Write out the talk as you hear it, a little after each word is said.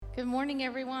Good morning,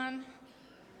 everyone.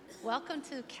 Welcome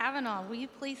to Cavanaugh. Will you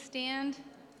please stand?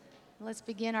 Let's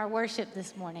begin our worship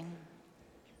this morning.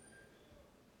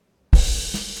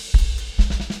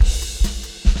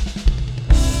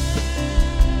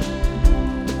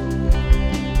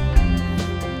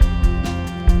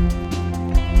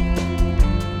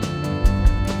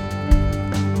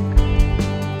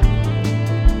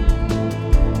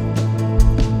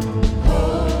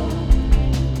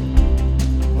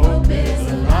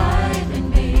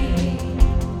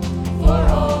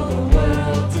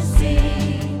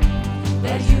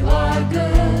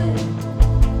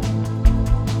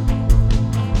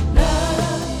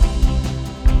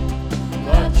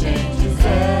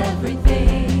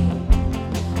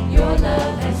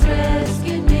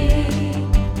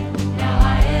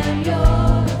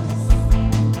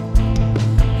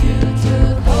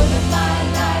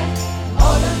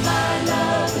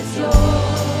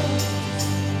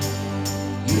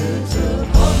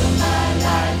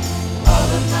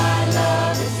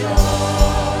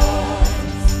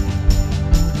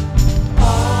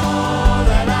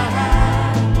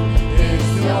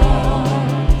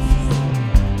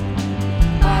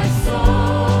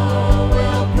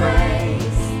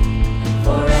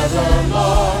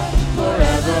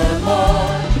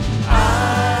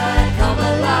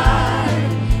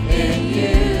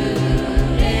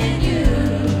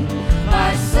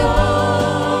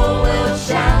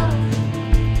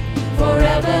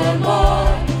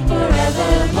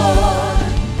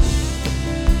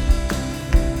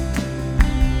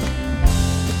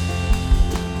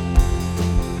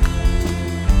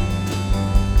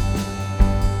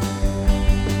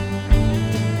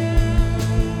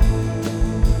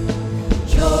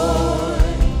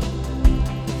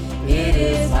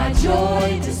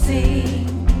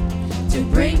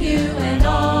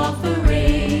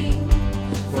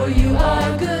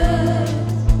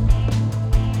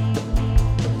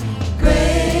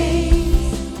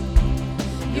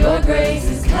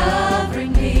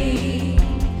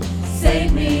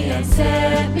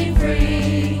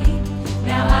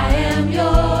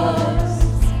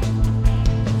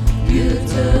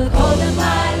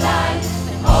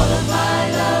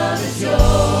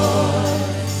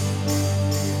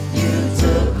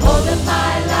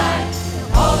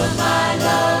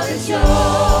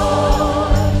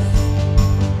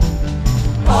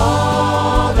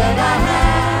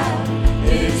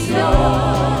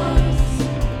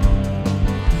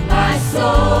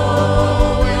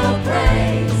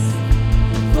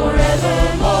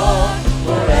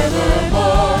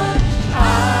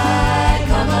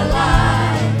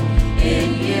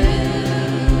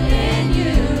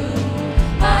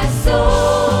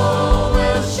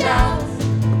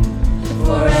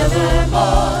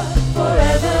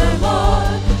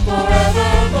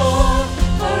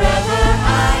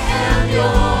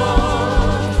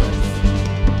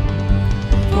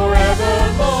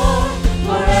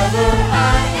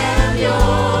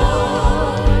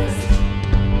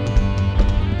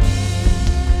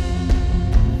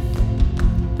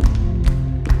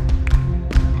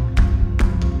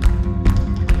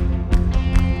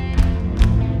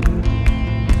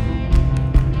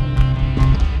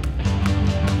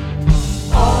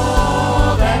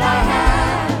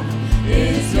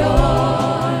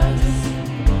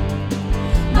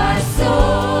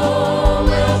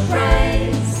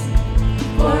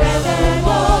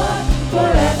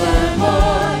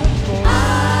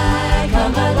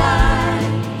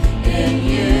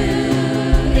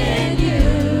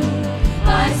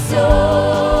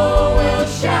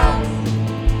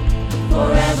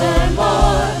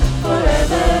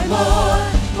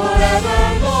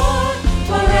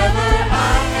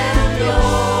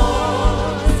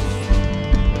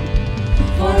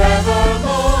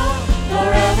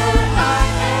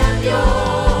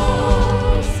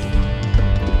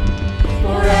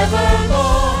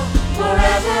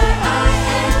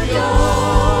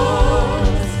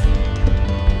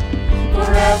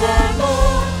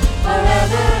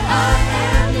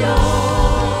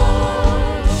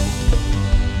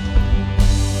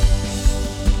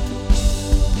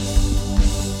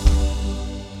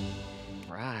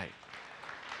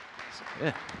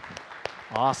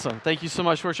 Awesome. Thank you so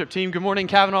much, worship team. Good morning,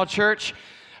 Cavanaugh Church.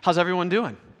 How's everyone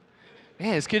doing?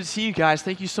 Man, it's good to see you guys.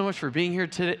 Thank you so much for being here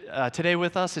today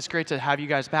with us. It's great to have you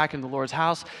guys back in the Lord's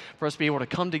house, for us to be able to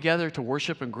come together to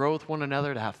worship and grow with one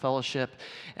another, to have fellowship.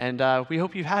 And we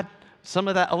hope you've had some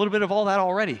of that, a little bit of all that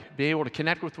already. Be able to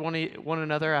connect with one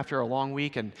another after a long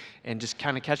week and just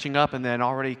kind of catching up, and then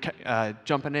already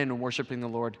jumping in and worshiping the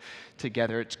Lord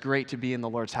together. It's great to be in the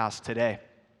Lord's house today.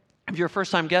 If you're a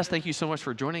first-time guest, thank you so much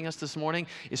for joining us this morning.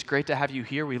 It's great to have you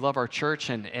here. We love our church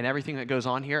and everything that goes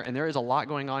on here, and there is a lot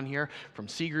going on here, from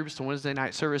C groups to Wednesday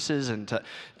night services and to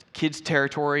kids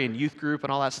territory and youth group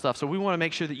and all that stuff. So we want to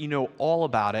make sure that you know all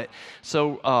about it.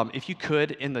 So if you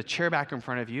could, in the chair back in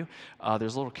front of you,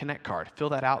 there's a little Connect card. Fill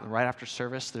that out, and right after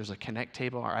service, there's a Connect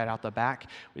table right out the back.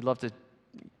 We'd love to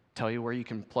tell you where you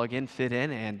can plug in, fit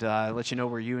in, and let you know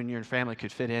where you and your family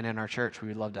could fit in our church. We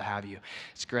would love to have you.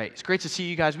 It's great. It's great to see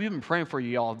you guys. We've been praying for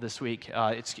you all this week.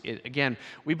 Again,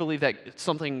 we believe that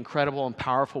something incredible and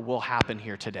powerful will happen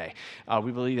here today.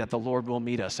 We believe that the Lord will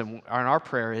meet us, and our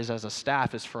prayer is, as a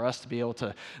staff, is for us to be able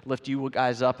to lift you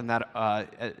guys up, and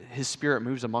that His Spirit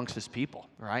moves amongst His people.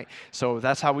 Right? So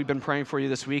that's how we've been praying for you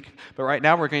this week. But right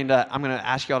now, I'm going to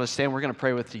ask you all to stand. We're going to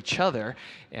pray with each other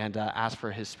and ask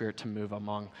for His Spirit to move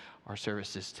among our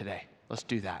services today. Let's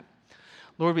do that.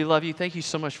 Lord, we love you. Thank you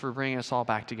so much for bringing us all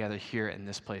back together here in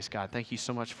this place, God. Thank you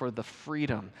so much for the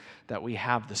freedom that we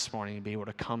have this morning to be able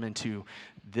to come into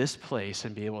this place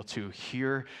and be able to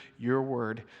hear your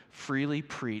word freely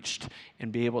preached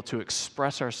and be able to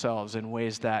express ourselves in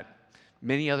ways that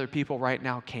many other people right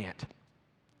now can't.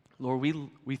 Lord,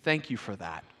 we thank you for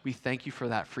that. We thank you for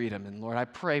that freedom. And Lord, I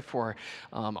pray for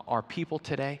our people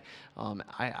today.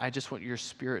 I just want your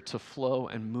Spirit to flow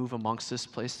and move amongst this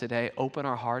place today. Open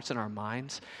our hearts and our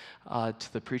minds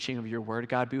to the preaching of your word.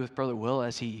 God, be with Brother Will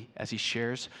as he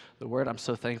shares the word. I'm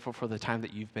so thankful for the time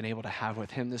that you've been able to have with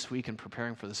him this week in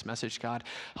preparing for this message, God.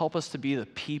 Help us to be the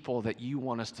people that you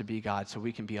want us to be, God, so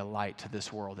we can be a light to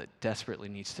this world that desperately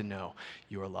needs to know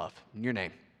your love. In your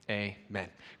name. Amen.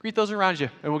 Greet those around you,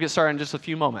 and we'll get started in just a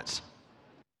few moments.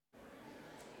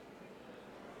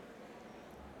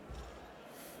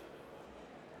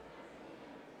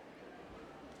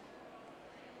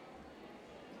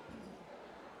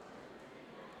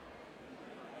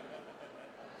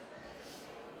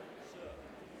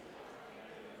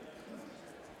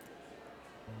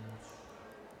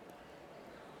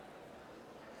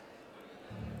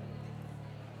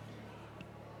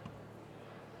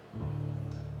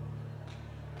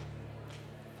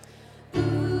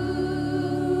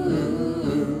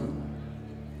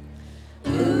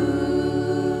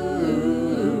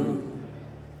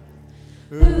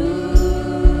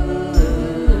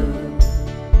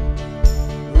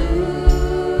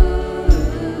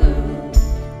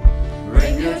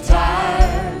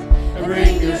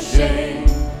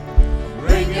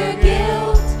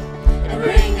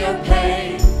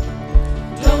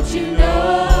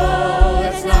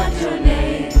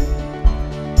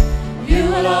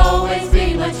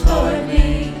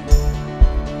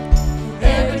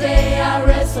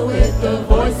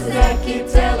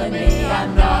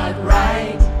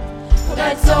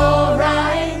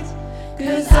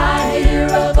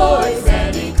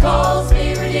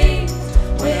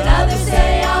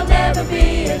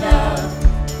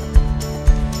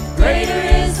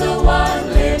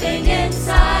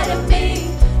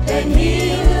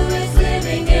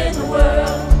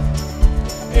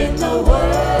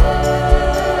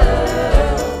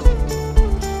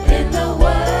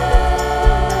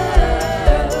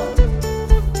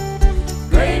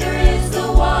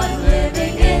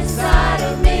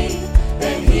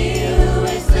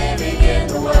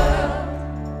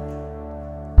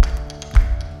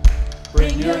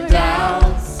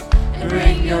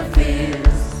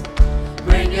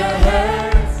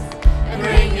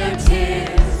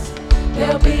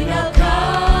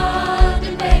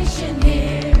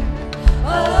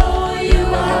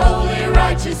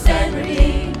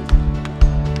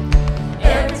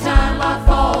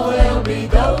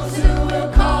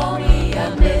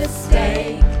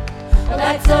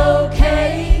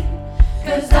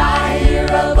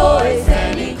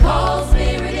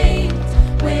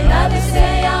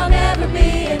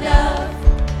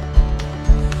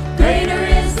 Greater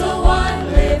is the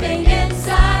one living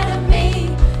inside of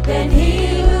me than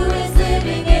he who is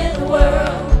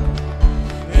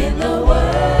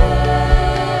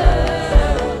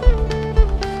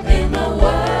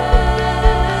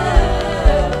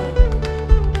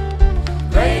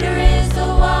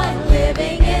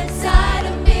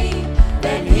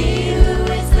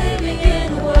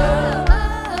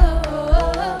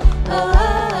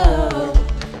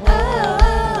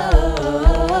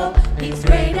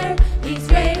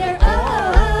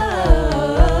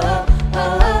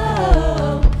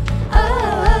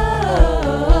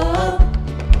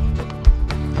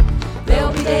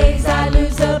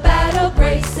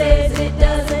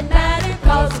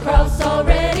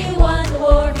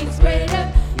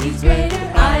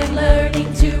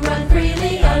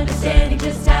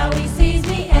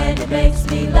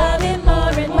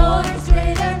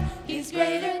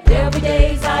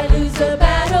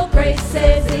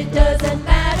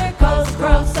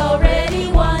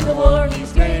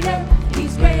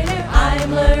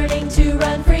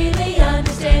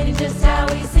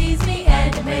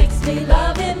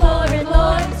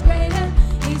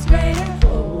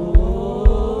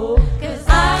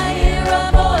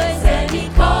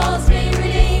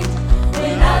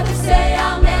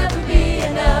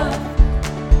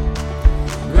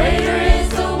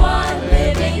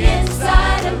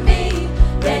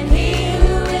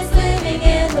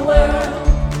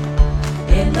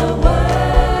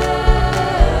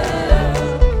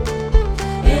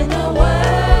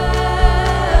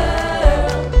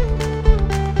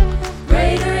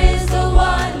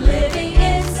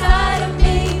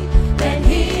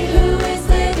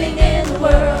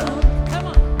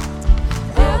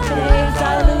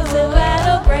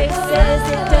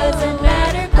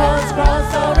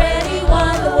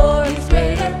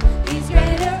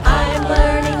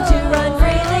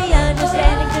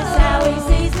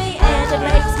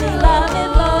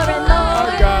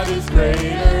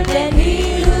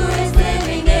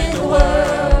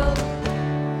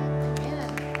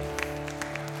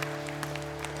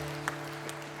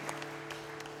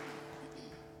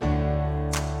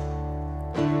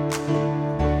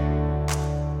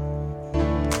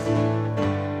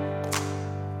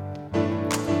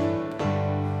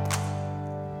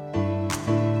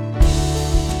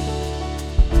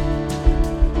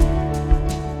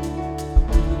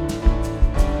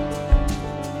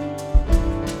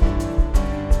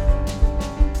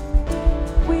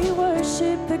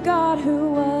God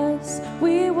who was,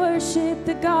 we worship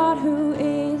the God who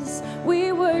is,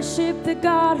 we worship the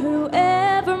God who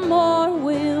evermore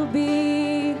will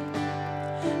be.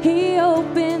 He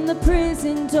opened the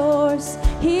prison doors,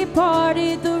 He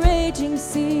parted the raging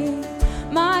sea.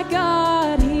 My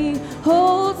God, He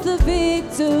holds the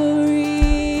victory.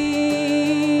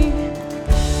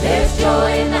 There's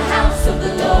joy in the house of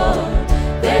the Lord.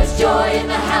 There's joy in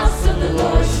the house of the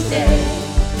Lord today.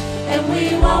 And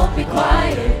we won't be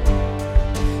quiet.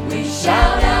 We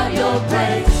shout out your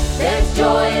praise. There's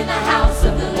joy in the house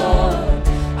of the Lord.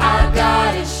 Our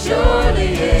God is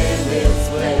surely in this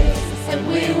place. And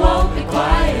we won't be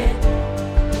quiet.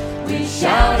 We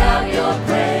shout out your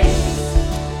praise.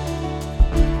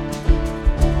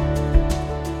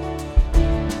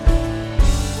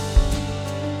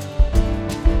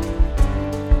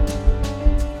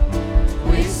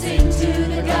 We sing to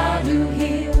the God who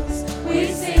heals. We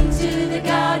sing to the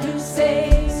God who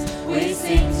saves. We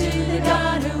sing to the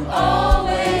God who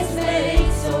always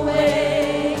makes a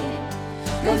way.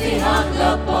 'Cause He hung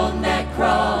up on that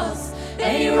cross,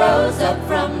 and He rose up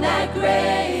from that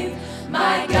grave.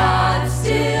 My God,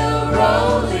 still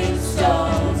rolling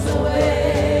stones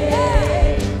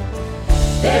away.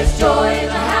 There's joy in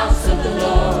the house of the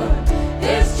Lord.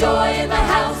 There's joy in the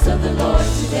house of the Lord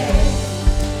today.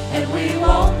 And we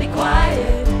won't be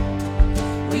quiet.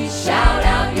 We shout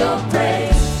out your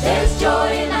praise. There's joy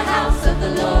in the house of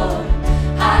the Lord.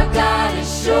 Our God is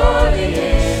surely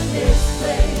in this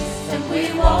place. And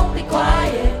we won't be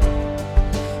quiet.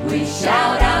 We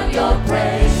shout out your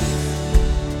praise.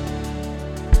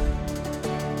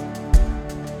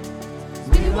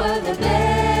 We were the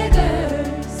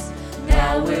beggars,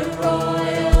 now we're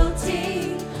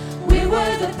royalty. We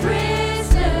were the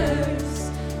prisoners,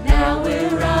 now we're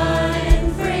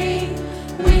running free.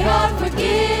 We are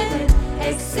forgiven,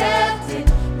 accepted,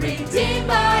 redeemed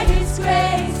by His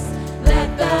grace.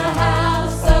 Let the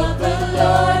house of the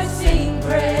Lord sing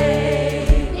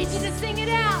praise. Need you to sing it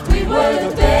out. We were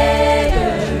the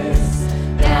beggars,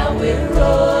 now we're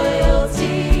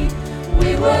royalty.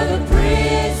 We were the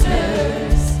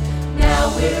prisoners, now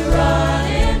we're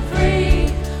running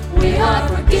free. We are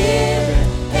forgiven,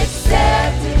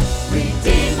 accepted,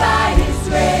 redeemed by His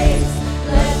grace.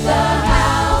 Let the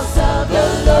house of the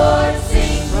Lord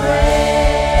sing praise.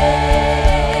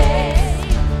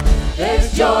 There's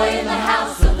joy in the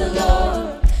house of the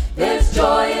Lord. There's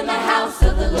joy in the house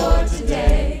of the Lord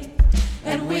today.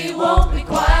 And we won't be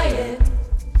quiet.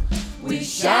 We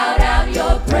shout out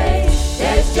your praise.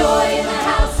 There's joy in the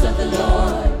house of the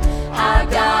Lord. Our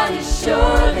God is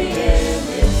surely in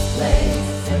this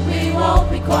place. And we won't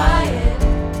be quiet.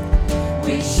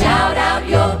 We shout out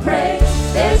your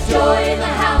praise. There's joy in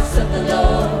the house of the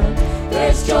Lord.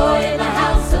 There's joy in the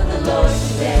house of the Lord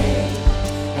today.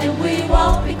 And we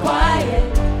won't be quiet.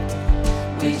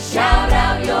 We shout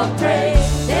out your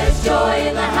praise. There's joy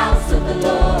in the house of the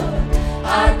Lord.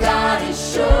 Our God is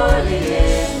surely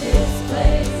in this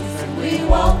place. And we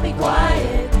won't be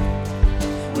quiet.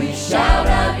 We shout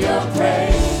out your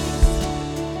praise.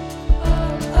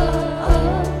 Oh, oh,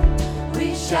 oh.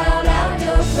 We shout out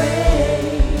your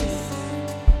praise.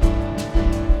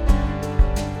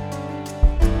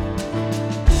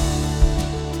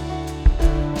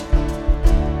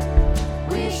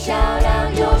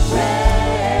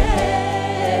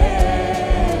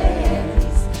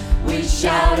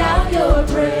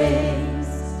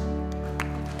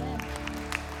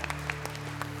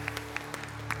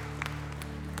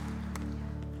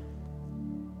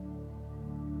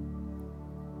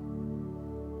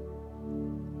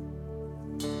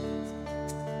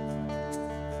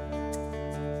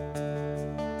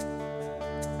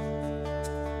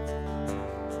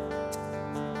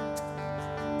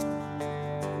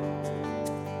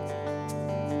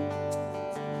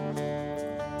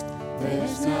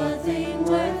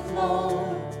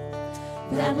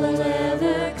 that will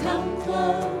ever come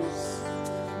close.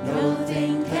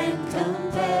 Nothing can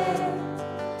compare.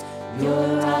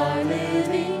 You're our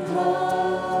living hope.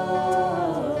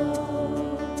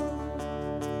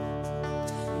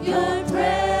 Your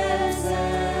presence,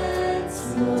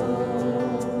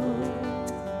 Lord.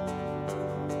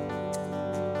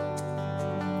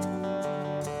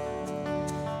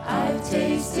 I've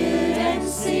tasted and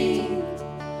seen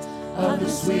of the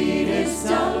sweetest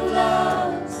of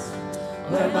loves,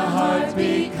 where my heart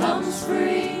becomes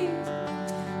free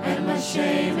and my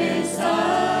shame is undone.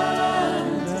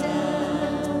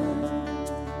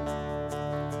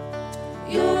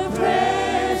 Your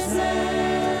presence,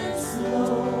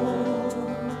 Lord.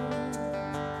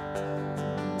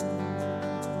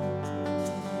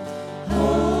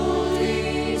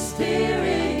 Holy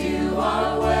Spirit, you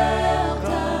are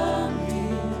welcome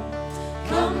here.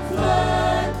 Come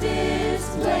flood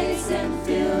this place and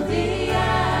fill the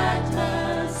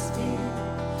atmosphere.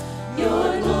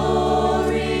 Your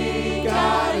glory,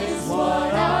 God, is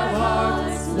what our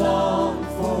hearts long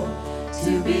for,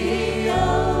 to be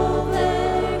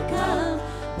overcome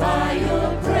by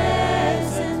your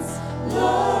presence,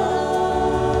 Lord.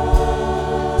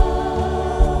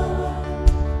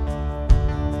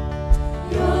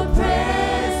 Your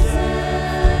presence,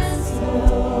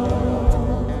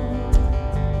 Lord.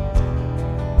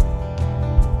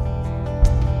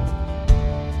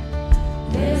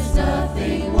 There's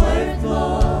nothing worth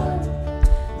more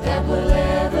that will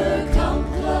ever come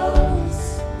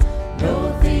close.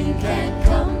 Nothing can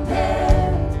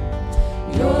compare.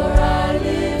 You're our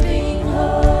living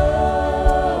hope.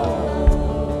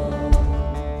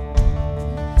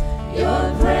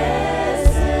 Your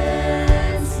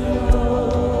presence,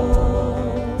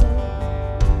 Lord.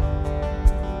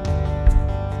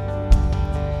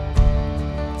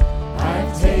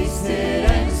 I've tasted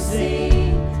and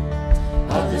seen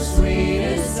of the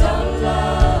sweetest of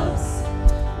loves,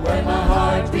 where my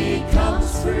heart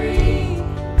becomes free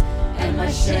and my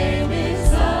shame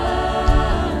is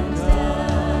undone.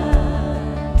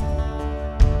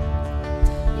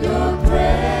 Your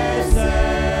presence,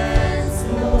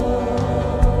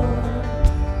 Lord.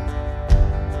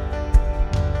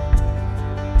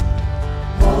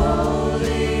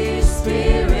 Holy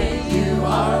Spirit, you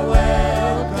are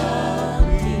welcome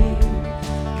here.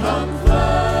 Come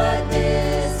flood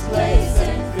this place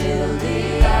and fill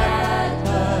the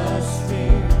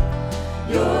atmosphere.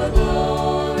 Your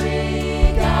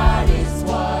glory, God, is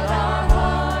what our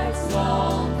hearts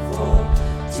long for,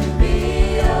 to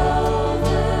be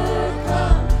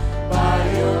overcome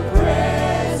by your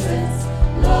presence,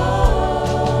 Lord.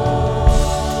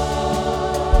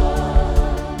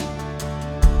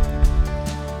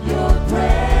 Your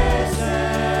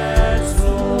presence,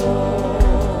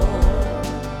 Lord.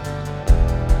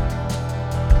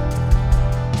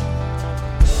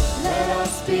 Let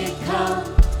us become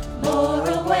more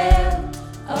aware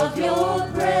of your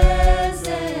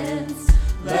presence.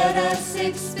 Let us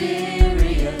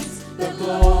experience the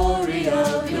glory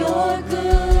of your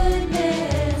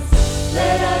goodness.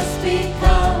 Let us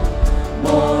become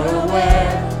more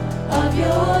aware of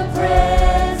your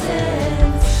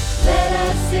presence. Let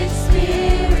us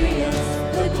experience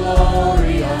the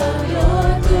glory of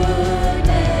your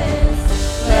goodness.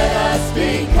 Let us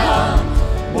become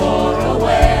more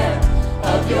aware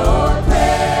of your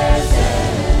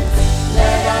presence.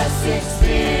 Let us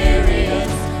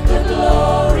experience the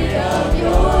glory of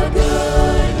your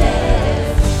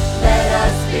goodness. Let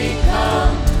us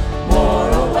become more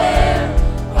aware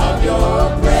of your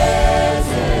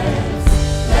presence.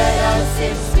 Let us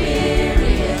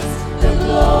experience the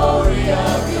glory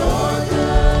of your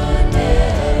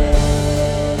goodness.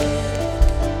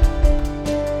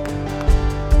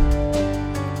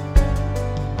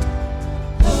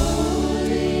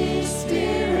 Holy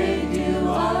Spirit, you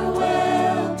are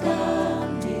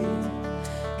welcome here.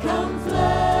 Come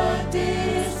flood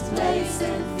this place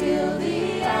and fill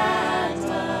the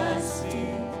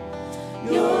atmosphere.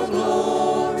 Your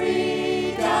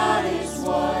glory, God, is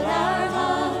what our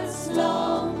hearts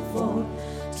long for,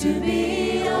 to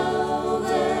be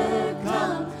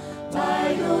overcome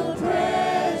by your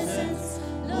presence,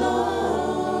 Lord.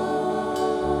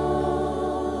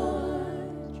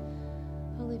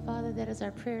 Holy Father, that is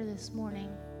our prayer this morning,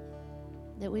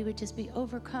 that we would just be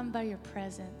overcome by your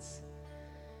presence.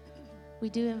 We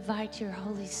do invite your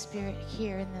Holy Spirit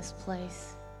here in this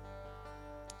place.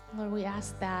 Lord, we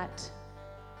ask that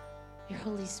your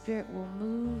Holy Spirit will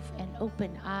move and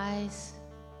open eyes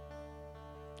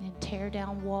and tear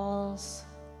down walls.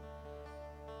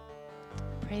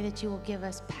 Pray that you will give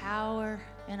us power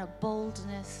and a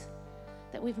boldness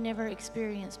that we've never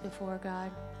experienced before,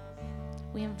 God.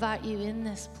 We invite you in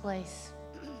this place.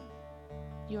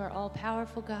 You are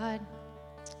all-powerful, God.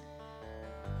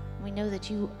 We know that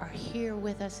you are here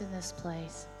with us in this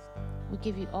place. We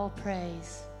give you all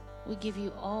praise. We give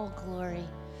you all glory.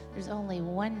 There's only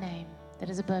one name that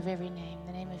is above every name,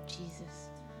 the name of Jesus.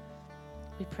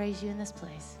 We praise you in this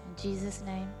place. In Jesus'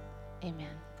 name, amen.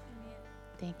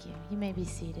 Thank you. You may be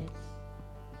seated.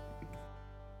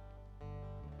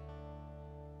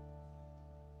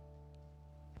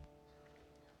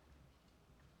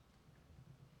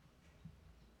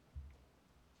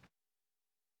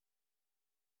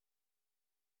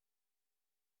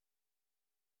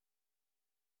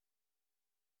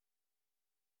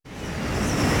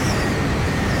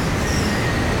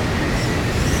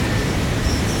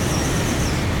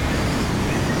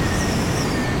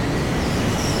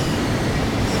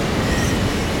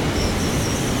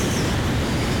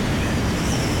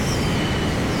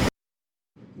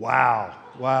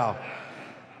 Wow.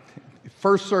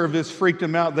 First service freaked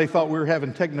them out. They thought we were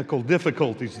having technical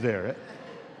difficulties there.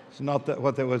 It's not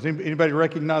what that was. Anybody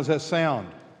recognize that sound?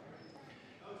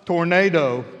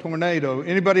 Tornado.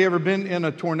 Anybody ever been in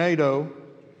a tornado?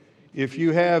 If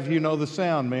you have, you know the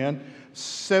sound, man.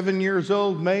 7 years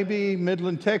old, maybe,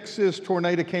 Midland, Texas.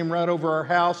 Tornado came right over our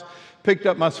house, picked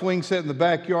up my swing set in the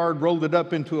backyard, rolled it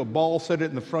up into a ball, set it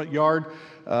in the front yard.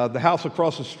 The house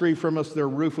across the street from us, their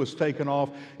roof was taken off.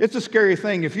 It's a scary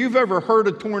thing. If you've ever heard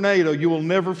a tornado, you will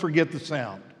never forget the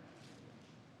sound.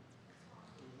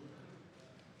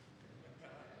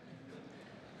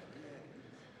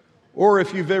 Or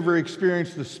if you've ever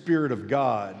experienced the Spirit of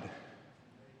God,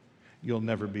 you'll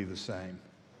never be the same.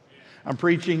 I'm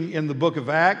preaching in the book of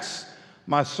Acts.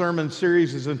 My sermon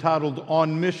series is entitled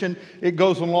On Mission. It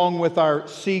goes along with our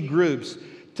C groups.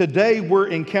 Today,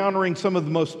 we're encountering some of the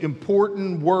most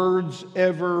important words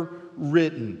ever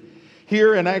written.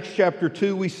 Here in Acts chapter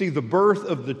 2, we see the birth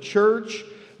of the church,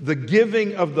 the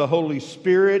giving of the Holy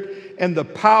Spirit, and the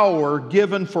power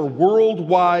given for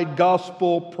worldwide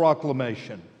gospel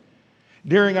proclamation.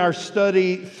 During our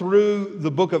study through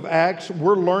the book of Acts,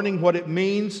 we're learning what it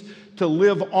means to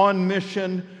live on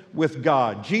mission with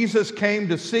God. Jesus came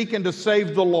to seek and to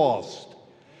save the lost.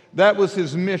 That was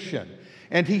his mission.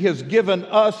 And he has given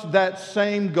us that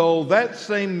same goal, that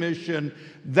same mission,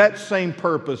 that same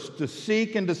purpose, to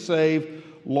seek and to save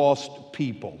lost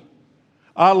people.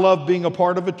 I love being a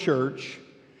part of a church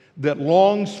that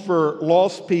longs for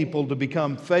lost people to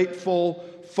become faithful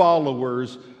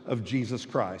followers of Jesus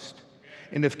Christ.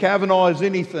 And if Cavanaugh is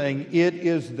anything, it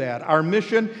is that. Our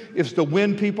mission is to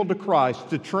win people to Christ,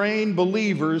 to train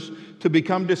believers to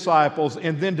become disciples,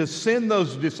 and then to send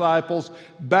those disciples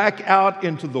back out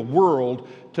into the world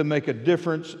to make a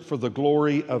difference for the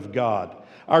glory of God.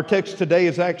 Our text today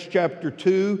is Acts chapter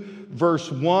 2,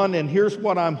 verse 1, and here's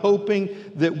what I'm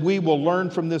hoping that we will learn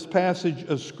from this passage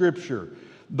of Scripture.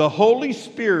 The Holy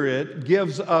Spirit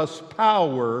gives us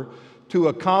power to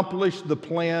accomplish the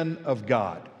plan of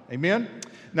God. Amen?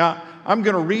 Now, I'm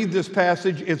going to read this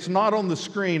passage. It's not on the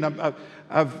screen.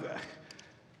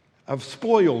 I've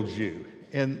spoiled you,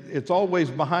 and it's always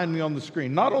behind me on the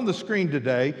screen. Not on the screen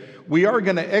today. We are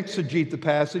going to exegete the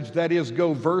passage, that is,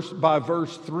 go verse by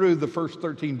verse through the first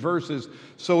 13 verses,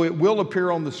 so it will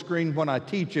appear on the screen when I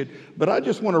teach it. But I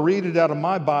just want to read it out of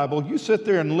my Bible. You sit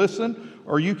there and listen,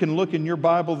 or you can look in your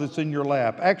Bible that's in your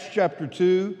lap. Acts chapter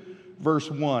 2, verse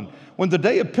 1. When the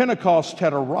day of Pentecost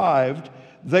had arrived,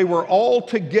 they were all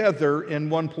together in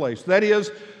one place. That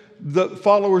is, the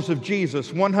followers of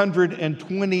Jesus,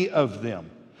 120 of them.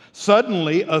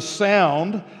 Suddenly, a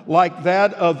sound like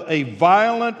that of a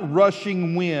violent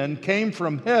rushing wind came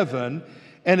from heaven,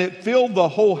 and it filled the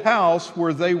whole house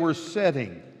where they were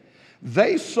sitting.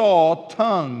 They saw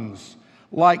tongues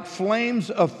like flames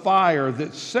of fire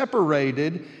that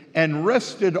separated and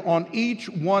rested on each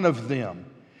one of them.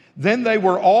 Then they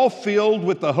were all filled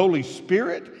with the Holy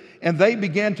Spirit, and they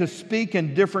began to speak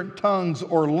in different tongues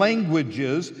or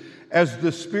languages as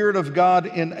the Spirit of God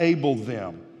enabled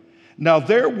them. Now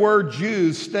there were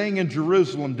Jews staying in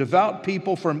Jerusalem, devout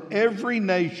people from every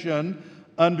nation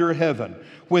under heaven.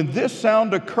 When this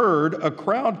sound occurred, a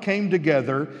crowd came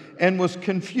together and was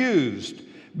confused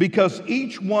because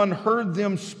each one heard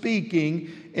them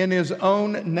speaking in his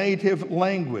own native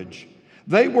language.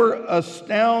 They were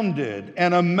astounded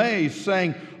and amazed,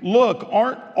 saying, "Look,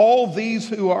 aren't all these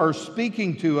who are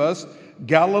speaking to us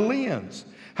Galileans?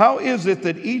 How is it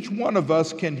that each one of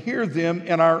us can hear them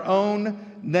in our own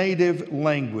native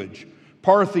language?"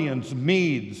 Parthians,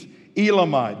 Medes,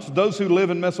 Elamites, those who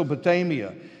live in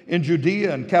Mesopotamia, in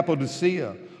Judea and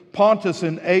Cappadocia, Pontus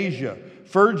and Asia,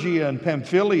 Phrygia and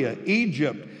Pamphylia,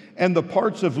 Egypt and the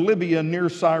parts of Libya near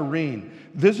Cyrene.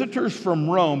 Visitors from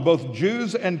Rome, both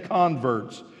Jews and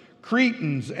converts,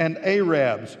 Cretans and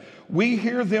Arabs. We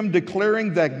hear them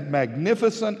declaring the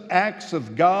magnificent acts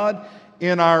of God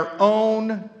in our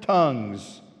own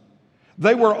tongues.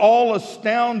 They were all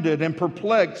astounded and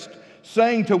perplexed,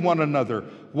 saying to one another,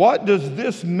 what does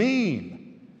this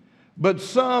mean? But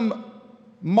some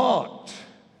mocked.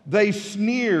 They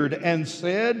sneered and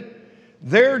said,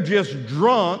 they're just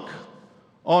drunk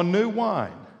on new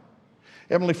wine.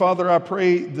 Heavenly Father, I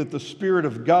pray that the Spirit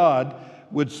of God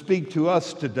would speak to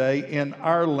us today in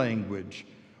our language,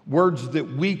 words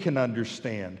that we can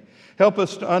understand. Help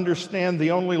us to understand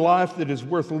the only life that is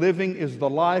worth living is the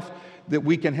life that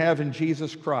we can have in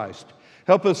Jesus Christ.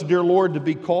 Help us, dear Lord, to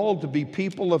be called to be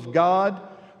people of God,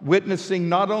 witnessing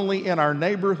not only in our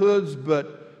neighborhoods,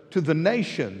 but to the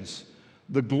nations,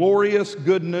 the glorious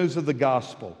good news of the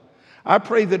gospel. I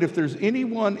pray that if there's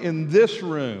anyone in this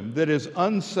room that is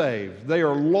unsaved, they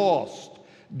are lost,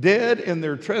 dead in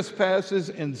their trespasses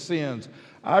and sins,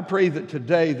 I pray that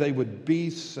today they would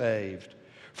be saved.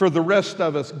 For the rest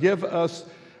of us, give us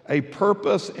a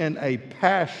purpose and a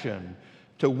passion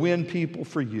to win people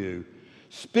for you.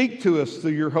 Speak to us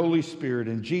through your Holy Spirit.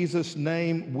 In Jesus'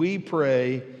 name we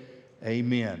pray,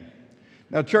 amen.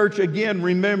 Now, church, again,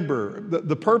 remember,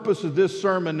 the purpose of this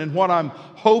sermon and what I'm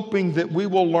hoping that we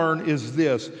will learn is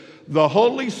this. The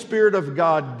Holy Spirit of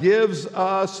God gives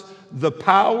us the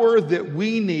power that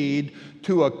we need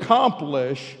to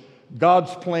accomplish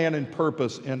God's plan and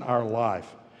purpose in our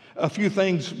life. A few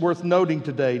things worth noting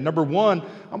today. Number one,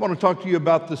 I want to talk to you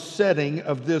about the setting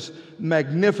of this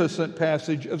magnificent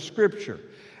passage of Scripture.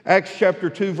 Acts chapter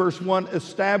 2, verse 1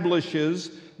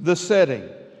 establishes the setting.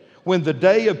 When the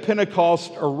day of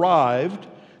Pentecost arrived,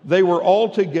 they were all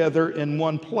together in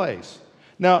one place.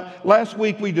 Now, last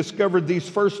week we discovered these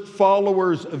first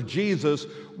followers of Jesus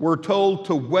were told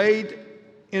to wait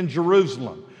in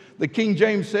Jerusalem. The King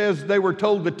James says they were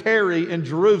told to tarry in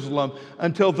Jerusalem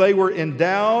until they were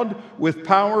endowed with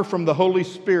power from the Holy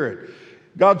Spirit.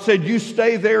 God said, you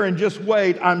stay there and just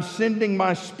wait. I'm sending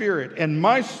my Spirit, and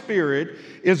my Spirit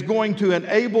is going to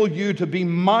enable you to be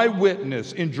my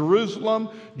witness in Jerusalem,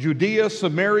 Judea,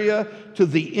 Samaria, to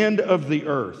the end of the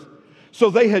earth. So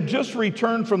they had just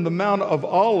returned from the Mount of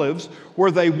Olives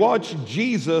where they watched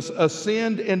Jesus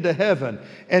ascend into heaven.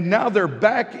 And now they're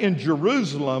back in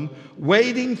Jerusalem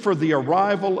waiting for the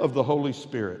arrival of the Holy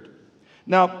Spirit.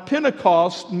 Now,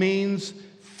 Pentecost means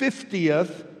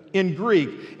 50th in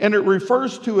Greek, and it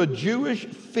refers to a Jewish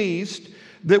feast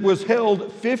that was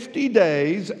held 50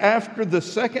 days after the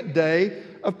second day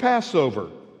of Passover.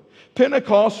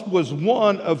 Pentecost was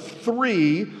one of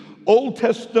 3 Old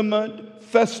Testament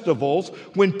festivals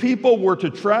when people were to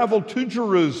travel to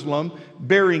Jerusalem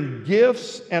bearing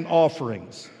gifts and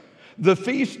offerings. The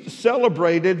feast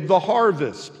celebrated the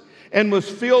harvest and was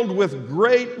filled with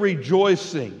great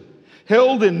rejoicing.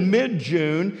 Held in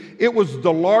mid-June, it was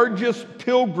the largest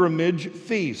pilgrimage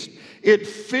feast. It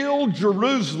filled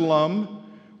Jerusalem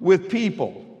with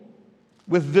people,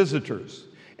 with visitors.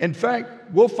 In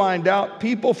fact, we'll find out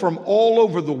people from all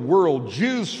over the world,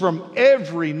 Jews from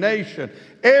every nation,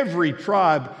 every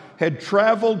tribe, had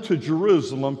traveled to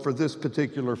Jerusalem for this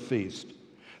particular feast.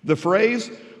 The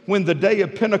phrase, when the day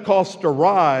of Pentecost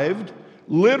arrived,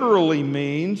 literally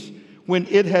means when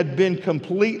it had been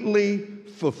completely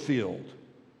fulfilled.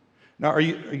 Now, are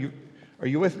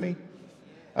you with me?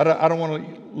 I don't want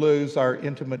to lose our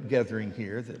intimate gathering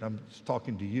here that I'm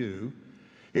talking to you.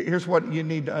 Here's what you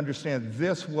need to understand.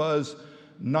 This was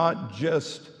not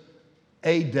just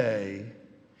a day,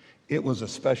 it was a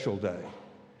special day.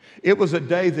 It was a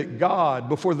day that God,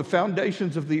 before the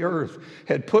foundations of the earth,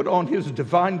 had put on his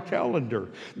divine calendar.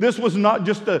 This was not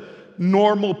just a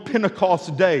normal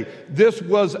Pentecost day. This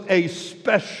was a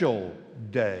special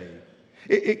day.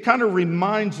 It kind of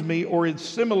reminds me, or it's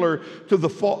similar to the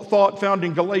thought found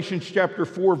in Galatians chapter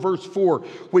 4, verse 4,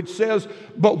 which says,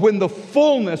 but when the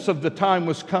fullness of the time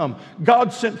was come,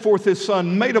 God sent forth his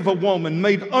Son, made of a woman,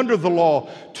 made under the law,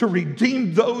 to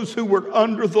redeem those who were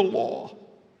under the law.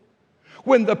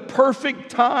 When the perfect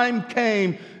time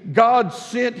came, God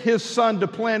sent his Son to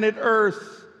planet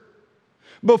Earth.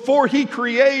 Before he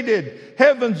created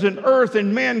heavens and earth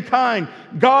and mankind,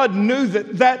 God knew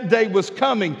that that day was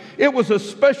coming. It was a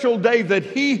special day that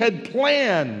he had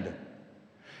planned.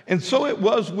 And so it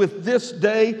was with this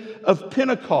day of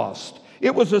Pentecost.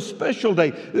 It was a special day.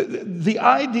 The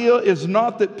idea is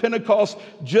not that Pentecost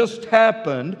just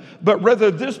happened, but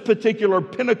rather this particular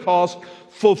Pentecost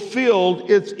fulfilled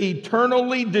its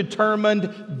eternally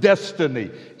determined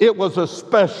destiny. It was a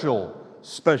special,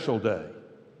 special day.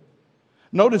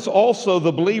 Notice also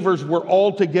the believers were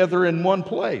all together in one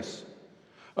place.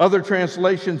 Other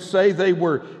translations say they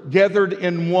were gathered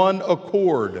in one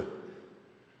accord.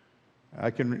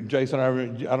 Jason,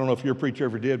 I don't know if your preacher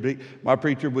ever did, but my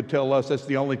preacher would tell us that's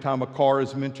the only time a car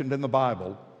is mentioned in the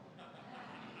Bible.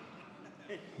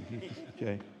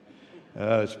 Okay.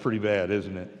 It's pretty bad,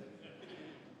 isn't it?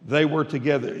 They were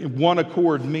together. One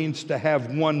accord means to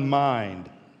have one mind.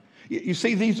 You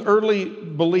see, these early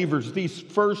believers, these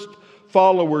first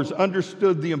followers,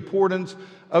 understood the importance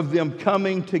of them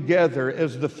coming together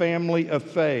as the family of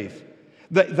faith.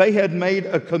 They had made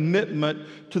a commitment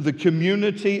to the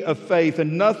community of faith,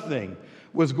 and nothing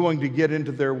was going to get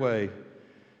into their way.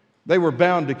 They were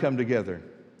bound to come together.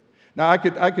 Now, I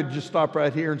could just stop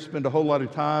right here and spend a whole lot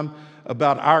of time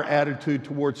about our attitude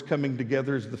towards coming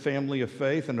together as the family of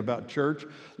faith and about church.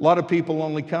 A lot of people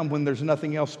only come when there's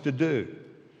nothing else to do.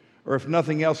 Or if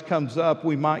nothing else comes up,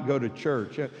 we might go to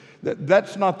church.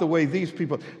 That's not the way these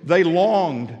people, they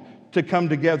longed to come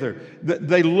together.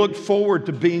 They looked forward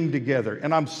to being together.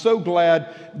 And I'm so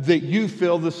glad that you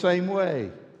feel the same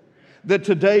way. That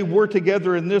today we're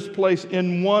together in this place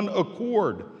in one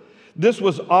accord. This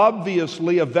was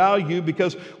obviously a value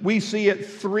because we see it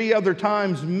 3 other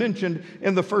times mentioned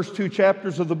in the first 2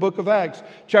 chapters of the book of Acts.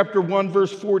 Chapter 1,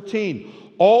 verse 14.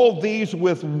 All these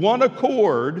with one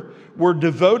accord were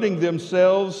devoting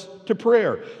themselves to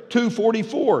prayer.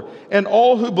 2:44. And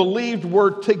all who believed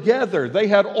were together. They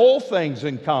had all things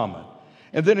in common.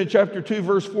 And then in chapter 2,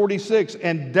 verse 46.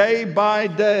 And day by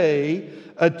day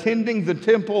attending the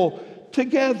temple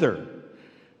together.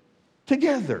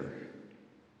 Together.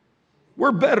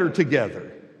 We're better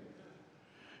together.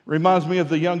 Reminds me of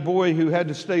the young boy who had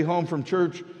to stay home from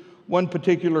church one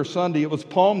particular Sunday. It was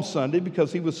Palm Sunday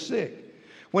because he was sick.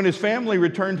 When his family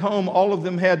returned home, all of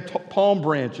them had palm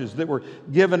branches that were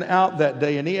given out that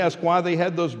day. And he asked why they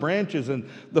had those branches. And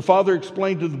the father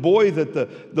explained to the boy that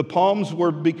the palms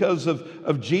were because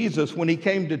of Jesus when he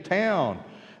came to town.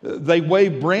 They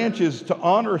waved branches to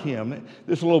honor him.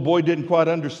 This little boy didn't quite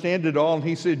understand it all. And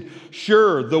he said,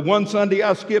 sure, the one Sunday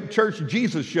I skipped church,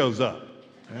 Jesus shows up.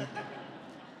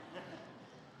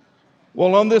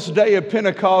 Well, on this day of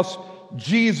Pentecost,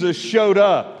 Jesus showed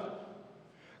up.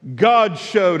 God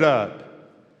showed up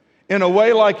in a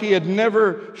way like he had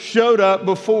never showed up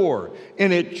before,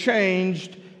 and it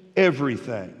changed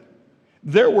everything.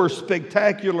 There were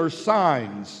spectacular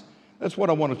signs. That's what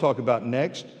I want to talk about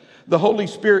next. The Holy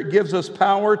Spirit gives us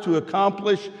power to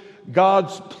accomplish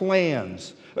God's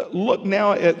plans. Look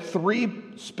now at 3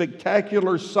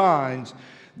 spectacular signs.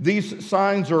 These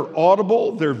signs are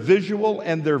audible, they're visual,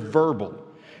 and they're verbal.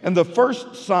 And the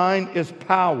first sign is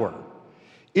power.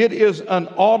 It is an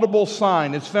audible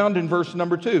sign. It's found in verse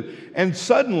number 2. And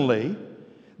suddenly,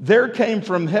 there came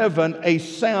from heaven a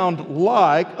sound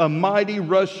like a mighty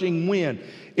rushing wind.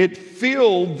 It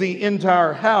filled the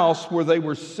entire house where they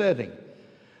were sitting.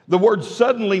 The word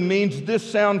suddenly means this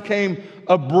sound came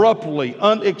abruptly,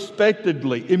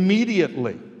 unexpectedly,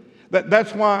 immediately.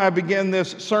 That's why I began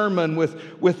this sermon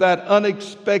with that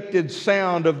unexpected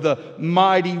sound of the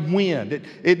mighty wind.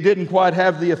 It didn't quite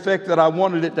have the effect that I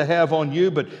wanted it to have on you,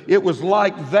 but it was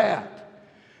like that.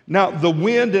 Now, the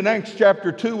wind in Acts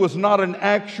chapter 2 was not an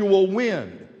actual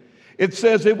wind. It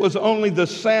says it was only the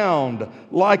sound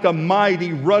like a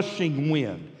mighty rushing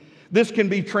wind. This can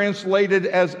be translated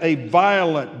as a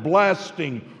violent,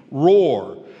 blasting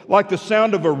roar. Like the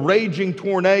sound of a raging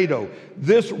tornado.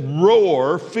 This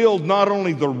roar filled not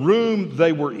only the room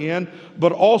they were in,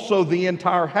 but also the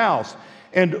entire house.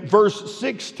 And verse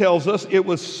 6 tells us it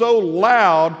was so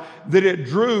loud that it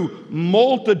drew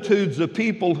multitudes of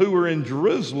people who were in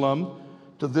Jerusalem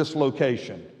to this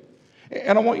location.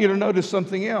 And I want you to notice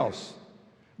something else.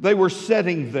 They were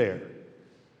sitting there.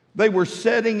 They were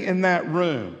sitting in that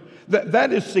room.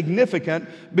 That is significant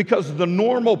because the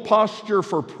normal posture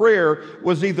for prayer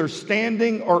was either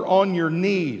standing or on your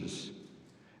knees.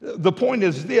 The point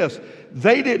is this: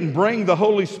 they didn't bring the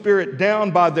Holy Spirit down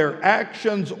by their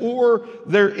actions or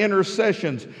their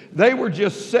intercessions. They were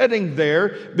just sitting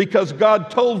there because God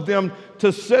told them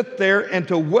to sit there and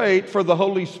to wait for the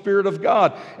Holy Spirit of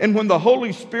God. And when the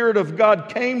Holy Spirit of God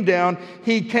came down,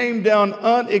 He came down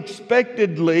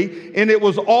unexpectedly, and it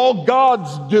was all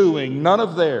God's doing, none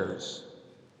of theirs.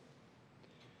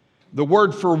 The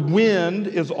word for wind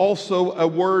is also a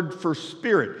word for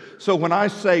spirit. So when I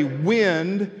say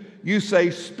wind, you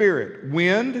say spirit.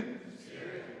 Wind,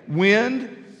 spirit.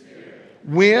 Wind, spirit.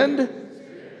 Wind,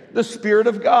 spirit. The Spirit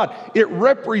of God. It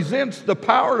represents the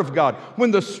power of God.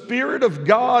 When the Spirit of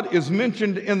God is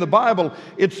mentioned in the Bible,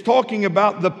 it's talking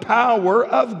about the power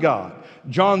of God.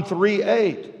 John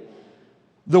 3:8.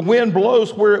 The wind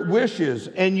blows where it wishes,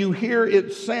 and you hear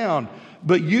its sound,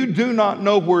 but you do not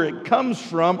know where it comes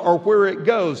from or where it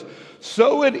goes.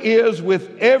 So it is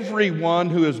with everyone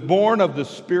who is born of the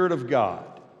Spirit of God.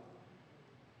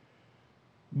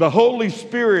 The Holy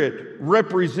Spirit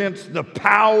represents the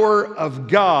power of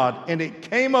God, and it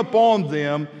came upon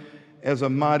them as a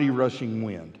mighty rushing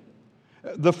wind.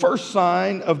 The first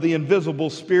sign of the invisible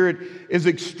Spirit is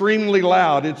extremely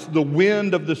loud. It's the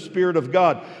wind of the Spirit of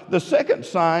God. The second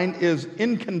sign is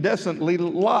incandescently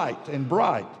light and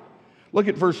bright. Look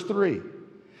at verse 3.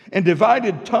 And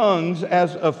divided tongues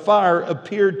as of fire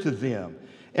appeared to them,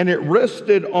 and it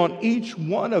rested on each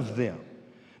one of them.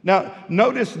 Now,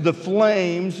 notice the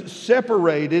flames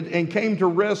separated and came to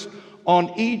rest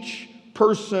on each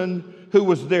person who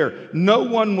was there. No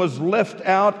one was left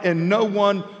out and no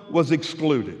one was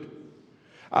excluded.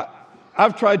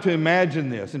 I've tried to imagine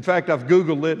this. In fact, I've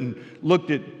Googled it and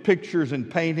looked at pictures and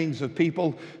paintings of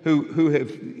people who have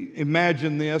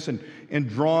imagined this and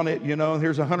drawn it. You know,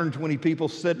 here's 120 people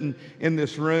sitting in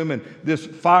this room, and this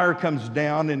fire comes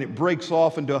down and it breaks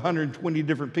off into 120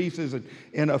 different pieces,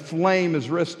 and a flame is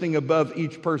resting above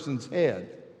each person's head.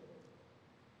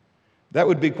 That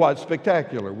would be quite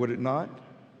spectacular, would it not?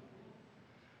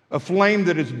 A flame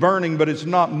that is burning, but it's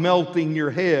not melting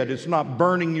your head. It's not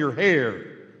burning your hair.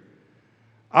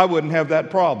 I wouldn't have that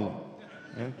problem.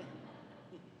 Okay?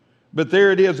 But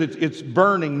there it is. It's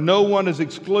burning. No one is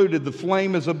excluded. The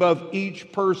flame is above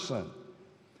each person.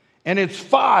 And it's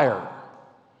fire.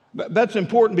 That's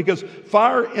important because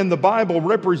fire in the Bible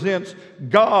represents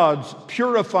God's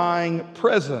purifying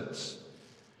presence.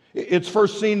 It's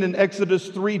first seen in Exodus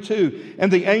 3:2. And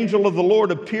the angel of the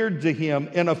Lord appeared to him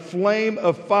in a flame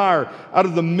of fire out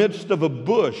of the midst of a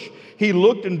bush. He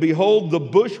looked, and behold, the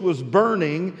bush was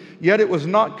burning, yet it was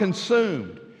not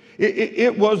consumed.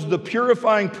 It was the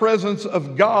purifying presence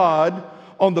of God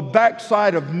on the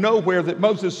backside of nowhere that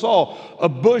Moses saw. A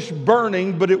bush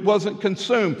burning, but it wasn't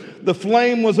consumed. The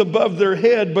flame was above their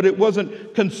head, but it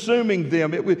wasn't consuming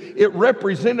them. It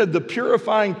represented the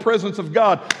purifying presence of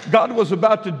God. God was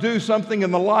about to do something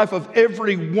in the life of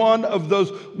every one of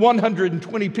those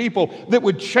 120 people that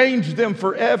would change them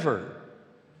forever.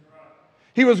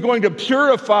 He was going to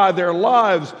purify their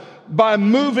lives by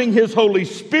moving His Holy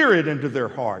Spirit into their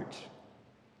hearts.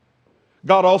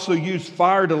 God also used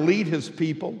fire to lead His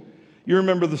people. You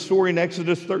remember the story in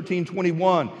Exodus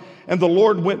 13:21. And the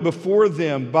Lord went before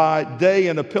them by day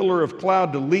in a pillar of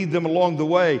cloud to lead them along the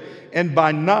way, and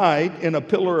by night in a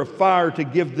pillar of fire to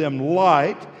give them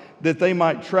light, that they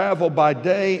might travel by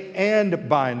day and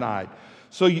by night.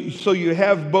 So you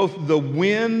have both the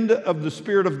wind of the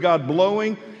Spirit of God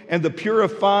blowing and the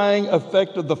purifying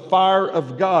effect of the fire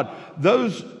of God.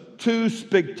 Those two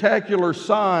spectacular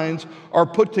signs are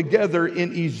put together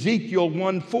in Ezekiel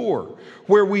 1:4,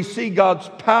 where we see God's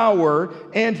power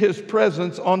and His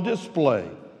presence on display.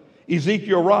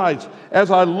 Ezekiel writes,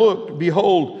 "As I looked,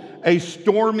 behold, a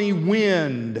stormy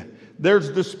wind,"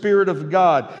 there's the Spirit of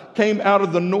God, "came out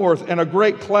of the north, and a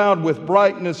great cloud with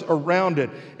brightness around it,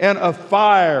 and a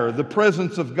fire," the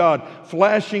presence of God,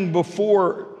 "flashing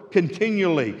before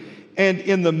continually, and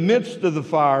in the midst of the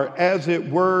fire, as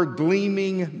it were,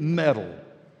 gleaming metal."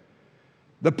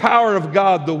 The power of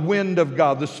God, the wind of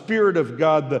God, the Spirit of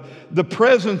God, the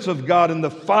presence of God, and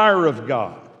the fire of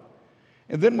God.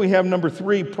 And then we have number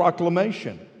 3,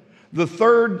 proclamation. The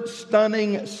third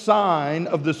stunning sign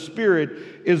of the Spirit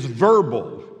is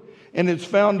verbal, and it's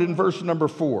found in verse number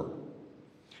 4.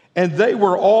 And they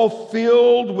were all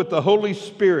filled with the Holy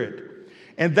Spirit,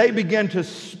 and they began to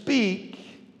speak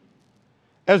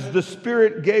as the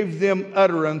Spirit gave them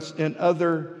utterance in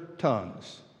other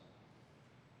tongues.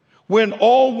 When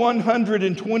all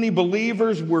 120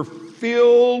 believers were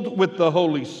filled with the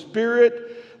Holy Spirit,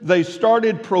 they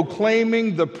started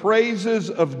proclaiming the praises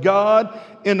of God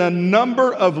in a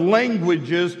number of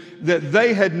languages that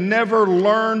they had never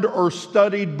learned or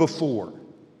studied before.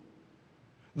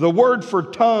 The word for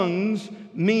tongues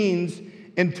means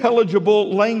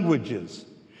intelligible languages.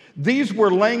 These were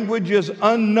languages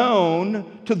unknown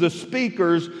to the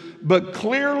speakers, but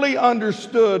clearly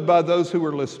understood by those who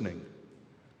were listening.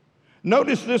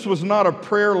 Notice this was not a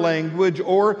prayer language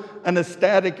or an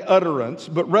ecstatic utterance,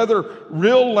 but rather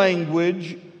real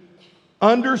language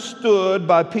understood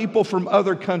by people from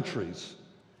other countries.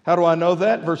 How do I know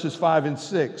that? Verses 5 and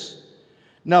 6.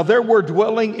 Now there were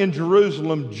dwelling in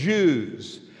Jerusalem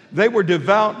Jews. They were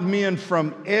devout men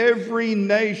from every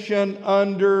nation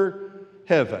under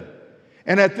heaven.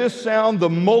 And at this sound, the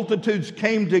multitudes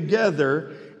came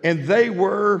together, and they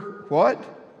were, what?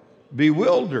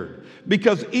 Bewildered,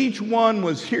 because each one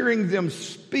was hearing them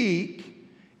speak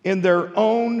in their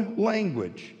own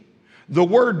language. The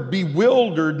word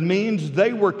bewildered means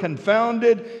they were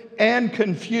confounded and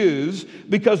confused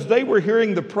because they were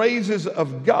hearing the praises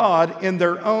of God in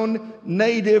their own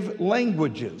native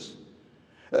languages.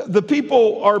 The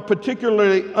people are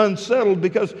particularly unsettled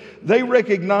because they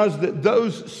recognize that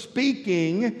those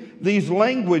speaking these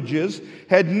languages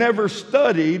had never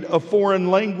studied a foreign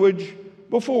language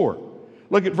before.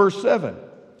 Look at verse 7.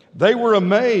 They were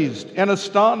amazed and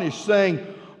astonished, saying,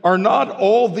 "Are not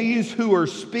all these who are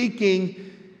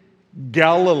speaking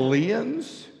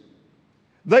Galileans?"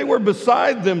 They were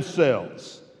beside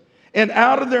themselves and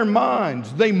out of their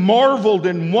minds. They marveled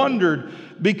and wondered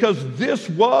because this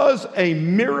was a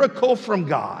miracle from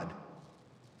God.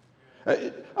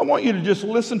 I want you to just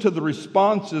listen to the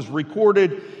responses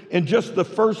recorded in just the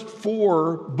first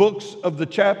 4 books of the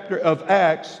chapter of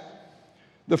Acts,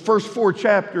 the first 4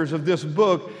 chapters of this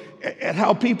book, at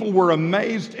how people were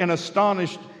amazed and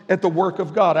astonished at the work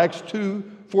of God. Acts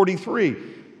 2:43.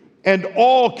 And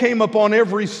all came upon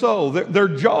every soul. Their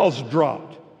jaws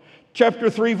dropped. Chapter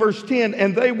 3, verse 10.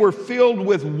 And they were filled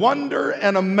with wonder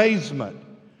and amazement.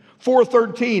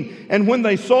 4:13. And when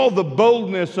they saw the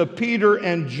boldness of Peter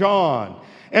and John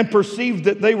and perceived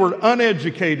that they were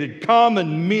uneducated,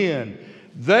 common men,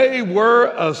 they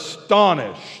were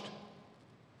astonished.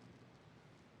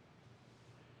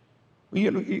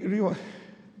 You know,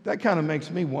 that kind of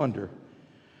makes me wonder,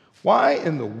 why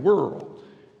in the world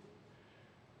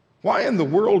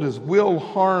is Will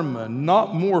Harmon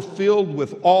not more filled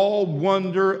with awe,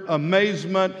 wonder,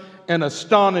 amazement, and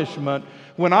astonishment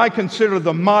when I consider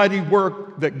the mighty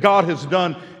work that God has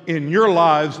done in your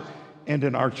lives and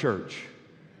in our church?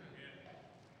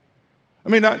 I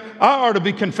mean, I ought to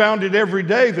be confounded every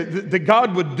day that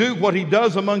God would do what He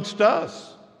does amongst us.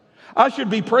 I should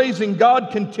be praising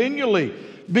God continually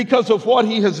because of what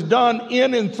He has done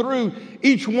in and through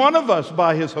each one of us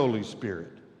by His Holy Spirit.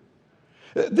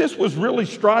 This was really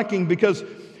striking because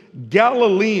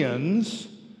Galileans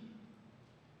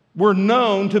were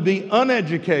known to be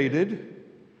uneducated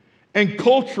and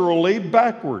culturally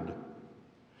backward.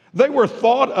 They were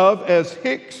thought of as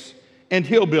hicks and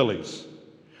hillbillies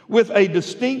with a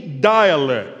distinct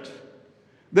dialect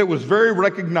that was very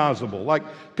recognizable, like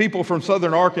people from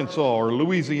southern Arkansas or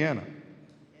Louisiana.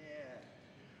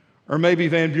 Or maybe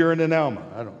Van Buren and Alma.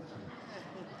 I don't know.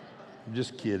 I'm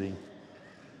just kidding.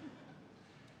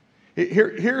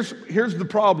 Here's the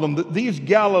problem. That these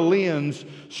Galileans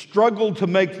struggled to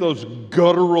make those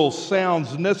guttural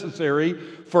sounds necessary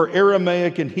for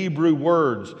Aramaic and Hebrew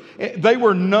words. They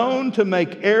were known to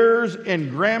make errors in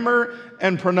grammar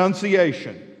and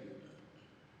pronunciation,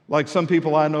 like some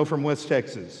people I know from West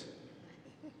Texas.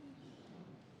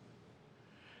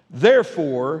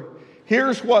 Therefore,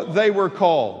 here's what they were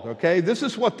called, okay? This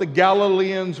is what the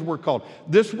Galileans were called.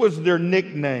 This was their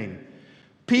nickname.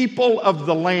 People of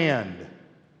the land.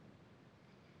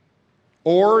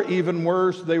 Or even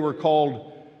worse, they were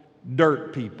called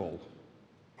dirt people.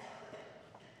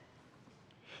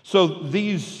 So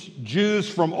these Jews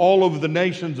from all over the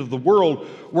nations of the world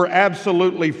were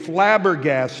absolutely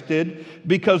flabbergasted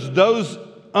because those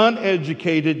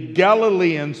uneducated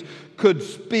Galileans could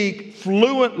speak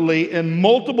fluently in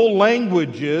multiple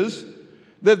languages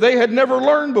that they had never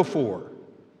learned before.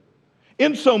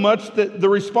 Insomuch that the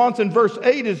response in verse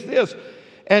 8 is this: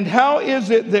 "And how is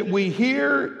it that we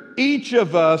hear each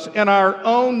of us in our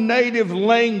own native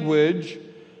language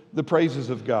the praises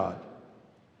of God?"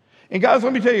 And guys,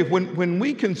 let me tell you, when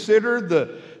we consider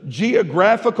the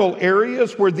geographical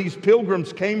areas where these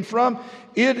pilgrims came from,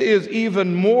 it is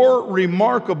even more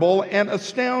remarkable and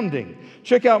astounding.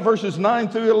 Check out verses 9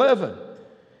 through 11.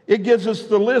 It gives us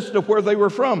the list of where they were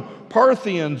from: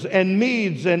 Parthians and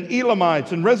Medes and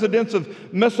Elamites and residents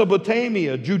of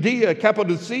Mesopotamia, Judea,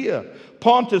 Cappadocia,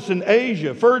 Pontus and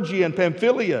Asia, Phrygia and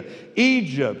Pamphylia,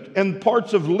 Egypt, and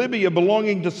parts of Libya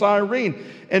belonging to Cyrene,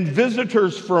 and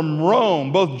visitors from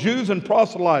Rome, both Jews and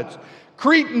proselytes.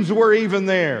 Cretans were even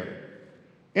there,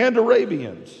 and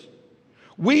Arabians.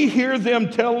 We hear them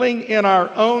telling in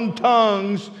our own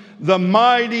tongues the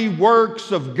mighty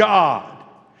works of God.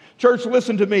 Church,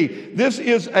 listen to me. This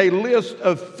is a list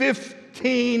of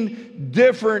 15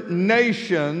 different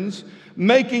nations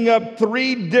making up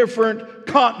 3 different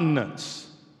continents.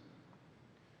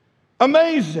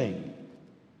 Amazing.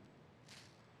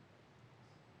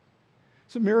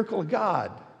 It's a miracle of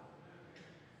God.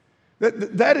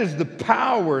 That is the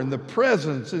power and the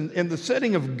presence and the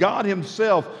setting of God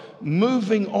Himself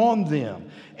moving on them.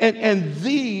 And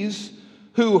these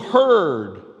who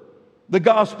heard the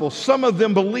gospel. Some of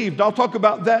them believed. I'll talk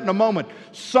about that in a moment.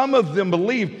 Some of them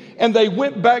believed, and they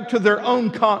went back to their own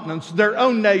continents, their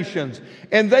own nations,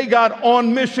 and they got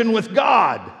on mission with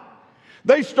God.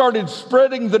 They started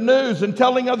spreading the news and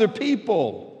telling other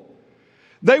people.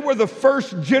 They were the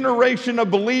first generation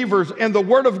of believers, and the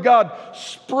Word of God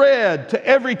spread to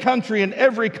every country and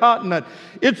every continent.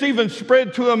 It's even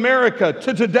spread to America,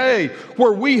 to today,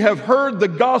 where we have heard the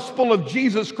gospel of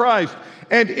Jesus Christ.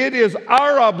 And it is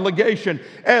our obligation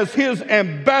as His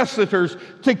ambassadors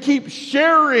to keep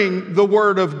sharing the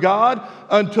Word of God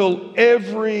until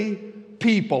every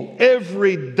people,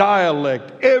 every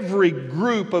dialect, every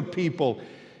group of people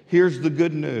hears the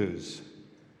good news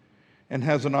and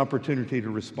has an opportunity to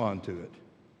respond to it.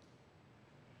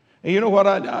 And you know what?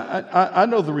 I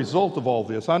know the result of all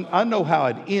this. I know how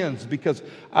it ends because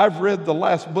I've read the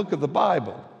last book of the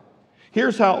Bible.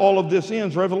 Here's how all of this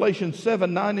ends. Revelation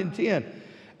 7, 9, and 10.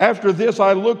 After this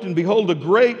I looked, and behold, a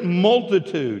great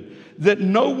multitude that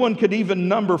no one could even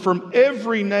number, from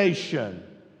every nation,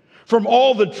 from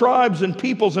all the tribes and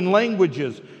peoples and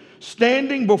languages,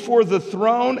 standing before the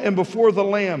throne and before the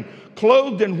Lamb,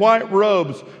 clothed in white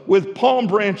robes, with palm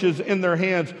branches in their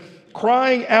hands,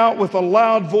 crying out with a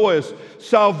loud voice,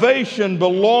 "Salvation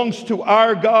belongs to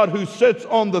our God who sits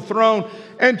on the throne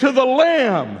and to the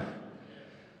Lamb,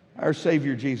 our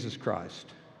Savior Jesus Christ."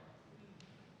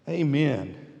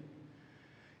 Amen.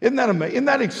 Isn't that amazing? Isn't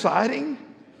that exciting?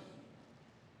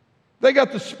 They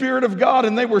got the Spirit of God,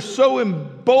 and they were so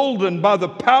emboldened by the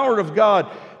power of God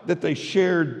that they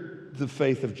shared the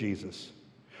faith of Jesus.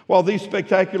 While these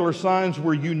spectacular signs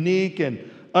were unique and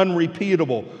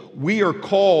unrepeatable, we are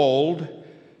called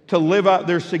to live out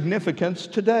their significance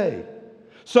today.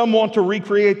 Some want to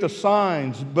recreate the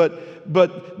signs, but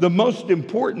the most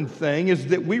important thing is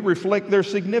that we reflect their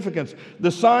significance.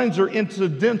 The signs are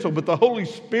incidental, but the Holy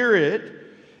Spirit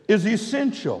is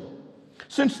essential.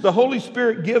 Since the Holy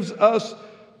Spirit gives us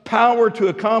power to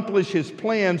accomplish His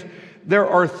plans, there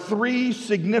are three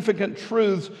significant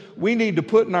truths we need to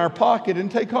put in our pocket and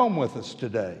take home with us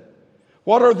today.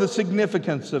 What are the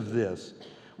significance of this?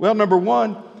 Well, number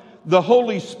one, the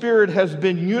Holy Spirit has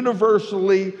been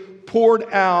universally poured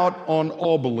out on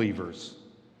all believers.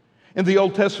 In the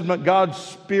Old Testament, God's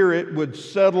Spirit would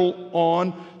settle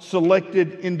on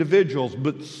selected individuals.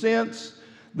 But since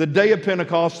the day of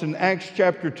Pentecost in Acts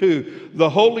chapter 2, the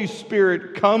Holy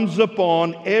Spirit comes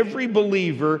upon every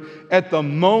believer at the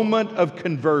moment of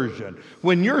conversion.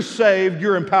 When you're saved,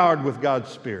 you're empowered with God's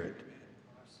Spirit.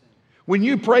 When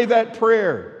you pray that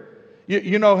prayer,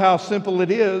 you know how simple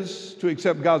it is to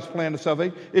accept God's plan of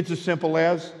salvation. It's as simple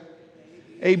as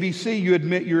ABC. You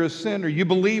admit you're a sinner. You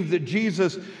believe that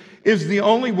Jesus is the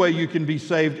only way you can be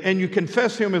saved, and you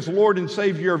confess Him as Lord and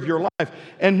Savior of your life.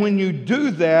 And when you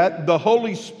do that, the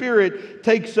Holy Spirit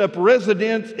takes up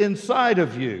residence inside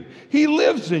of you. He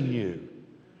lives in you.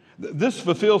 This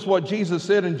fulfills what Jesus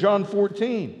said in John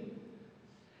 14.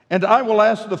 "And I will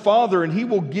ask the Father, and He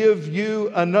will give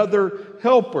you another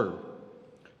helper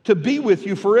to be with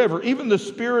you forever, even the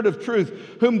Spirit of truth,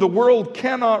 whom the world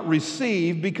cannot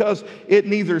receive because it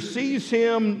neither sees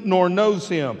Him nor knows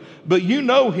Him. But you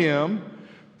know Him,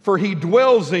 for He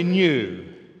dwells in you,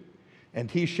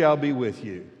 and He shall be with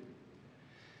you."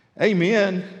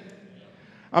 Amen.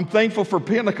 I'm thankful for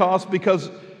Pentecost because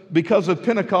of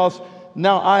Pentecost,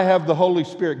 now I have the Holy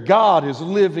Spirit. God is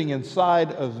living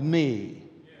inside of me.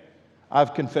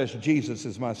 I've confessed Jesus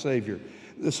as my Savior.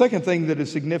 The second thing that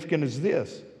is significant is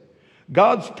this.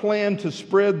 God's plan to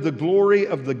spread the glory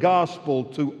of the gospel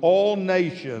to all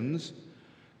nations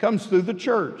comes through the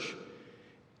church.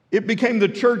 It became the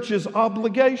church's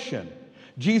obligation.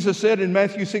 Jesus said in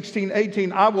Matthew 16,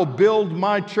 18, "I will build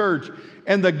my church,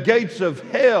 and the gates of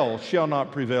hell shall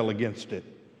not prevail against it."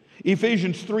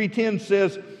 Ephesians 3:10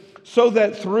 says, "So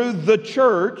that through the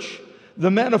church,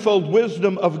 the manifold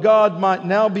wisdom of God might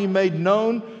now be made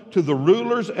known to the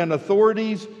rulers and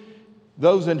authorities,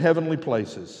 those in heavenly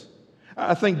places."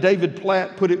 I think David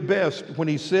Platt put it best when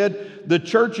he said, "The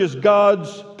church is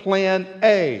God's plan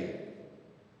A,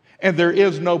 and there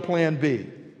is no plan B."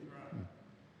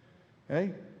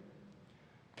 Okay?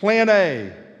 Plan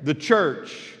A, the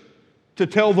church, to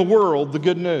tell the world the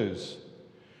good news.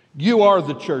 You are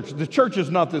the church. The church is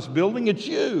not this building, it's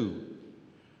you.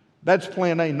 That's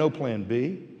plan A, no plan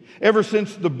B. Ever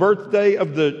since the birthday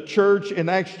of the church in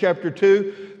Acts chapter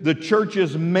 2, the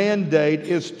church's mandate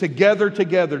is to gather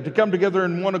together, to come together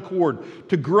in one accord,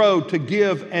 to grow, to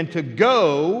give, and to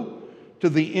go to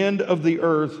the end of the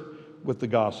earth with the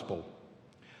gospel.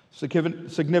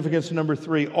 Significance number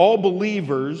 3, all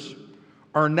believers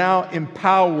are now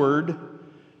empowered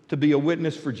to be a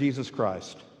witness for Jesus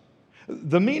Christ.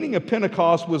 The meaning of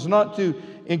Pentecost was not to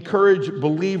encourage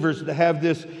believers to have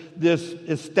this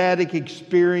ecstatic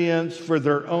experience for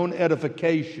their own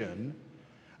edification.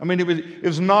 I mean, it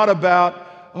was not about,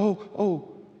 oh,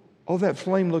 that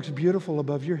flame looks beautiful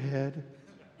above your head.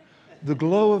 The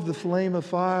glow of the flame of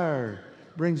fire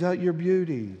brings out your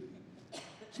beauty.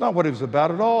 It's not what it was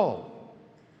about at all.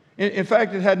 In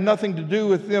fact, it had nothing to do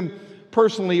with them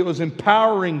personally. It was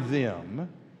empowering them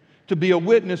to be a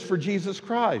witness for Jesus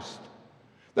Christ.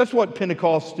 That's what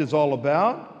Pentecost is all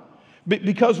about.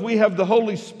 Because we have the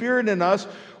Holy Spirit in us,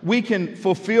 we can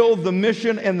fulfill the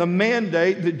mission and the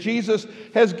mandate that Jesus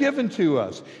has given to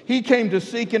us. He came to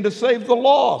seek and to save the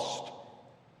lost.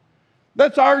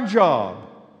 That's our job.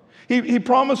 He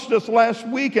promised us last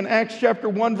week in Acts chapter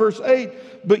 1, verse 8,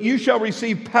 "But you shall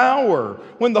receive power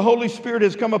when the Holy Spirit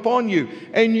has come upon you,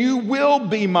 and you will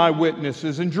be my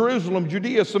witnesses in Jerusalem,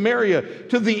 Judea, Samaria,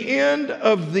 to the end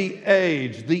of the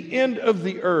age," the end of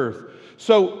the earth.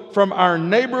 So from our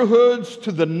neighborhoods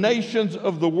to the nations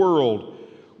of the world,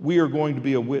 we are going to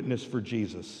be a witness for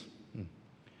Jesus.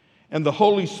 And the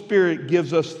Holy Spirit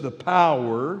gives us the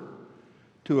power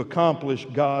to accomplish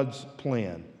God's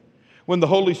plan. When the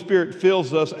Holy Spirit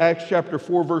fills us, Acts chapter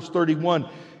 4, verse 31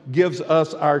 gives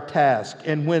us our task.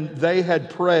 "And when they had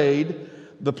prayed,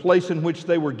 the place in which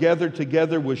they were gathered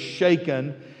together was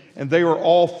shaken, and they were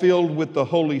all filled with the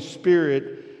Holy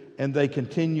Spirit, and they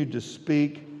continued to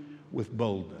speak with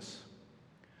boldness."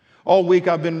 All week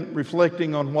I've been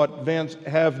reflecting on what Vance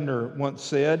Havner once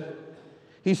said.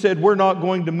 He said, "We're not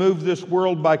going to move this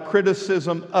world by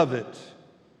criticism of it."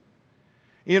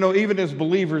 You know, even as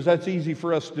believers, that's easy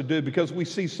for us to do because we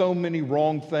see so many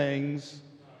wrong things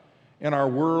in our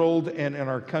world and in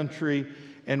our country,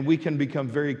 and we can become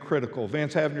very critical.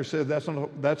 Vance Havner said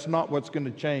that's not what's going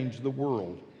to change the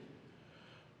world.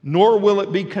 Nor will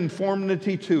it be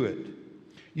conformity to it.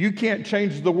 You can't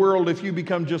change the world if you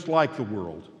become just like the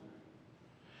world.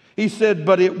 He said,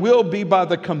 "But it will be by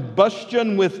the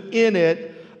combustion within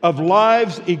it of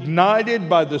lives ignited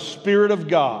by the Spirit of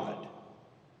God."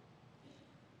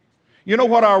 You know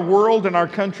what our world and our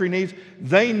country needs?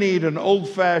 They need an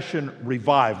old-fashioned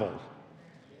revival.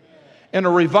 And a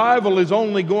revival is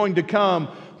only going to come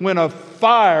when a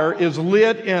fire is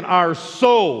lit in our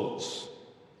souls.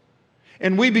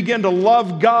 And we begin to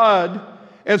love God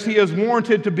as He is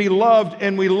warranted to be loved,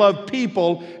 and we love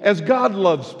people as God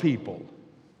loves people.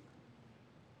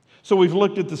 So we've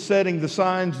looked at the setting, the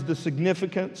signs, the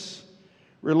significance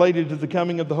related to the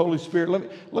coming of the Holy Spirit.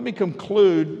 Let me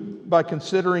conclude by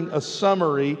considering a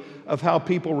summary of how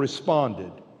people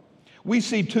responded. We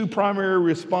see two primary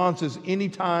responses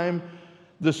anytime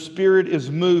the Spirit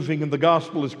is moving and the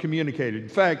gospel is communicated. In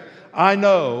fact, I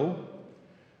know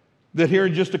that here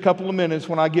in just a couple of minutes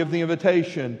when I give the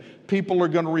invitation, people are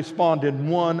going to respond in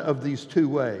one of these two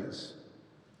ways.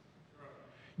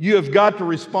 You have got to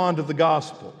respond to the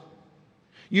gospel.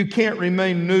 You can't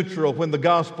remain neutral when the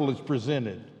gospel is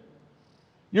presented.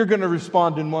 You're going to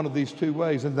respond in one of these two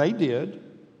ways, and they did.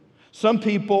 Some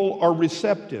people are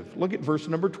receptive. Look at verse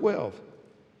number 12.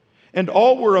 "And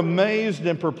all were amazed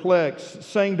and perplexed,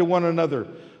 saying to one another,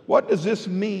 'What does this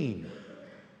mean?'"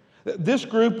 This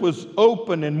group was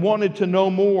open and wanted to know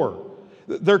more.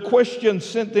 Their questions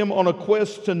sent them on a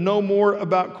quest to know more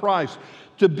about Christ.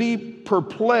 To be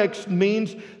perplexed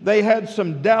means they had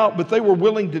some doubt, but they were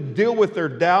willing to deal with their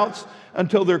doubts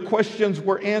until their questions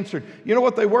were answered. You know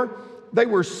what they were? They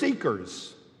were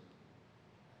seekers.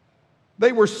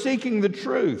 They were seeking the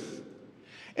truth.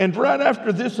 And right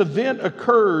after this event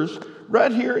occurs,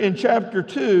 right here in chapter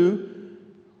 2,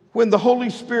 when the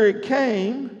Holy Spirit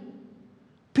came,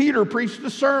 Peter preached a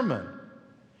sermon.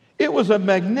 It was a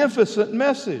magnificent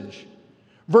message.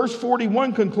 Verse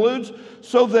 41 concludes,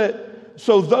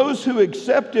 So those who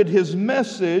accepted his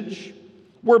message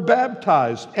were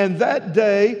baptized. And that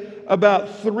day, about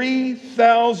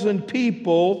 3,000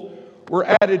 people were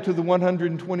added to the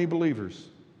 120 believers.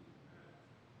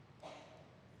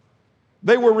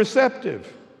 They were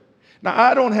receptive. Now,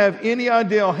 I don't have any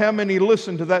idea how many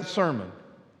listened to that sermon.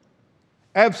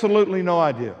 Absolutely no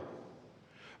idea.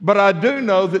 But I do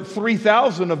know that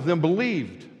 3,000 of them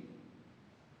believed.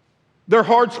 Their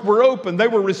hearts were open. They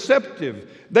were receptive.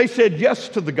 They said yes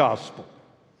to the gospel.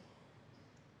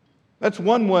 That's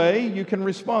one way you can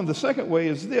respond. The second way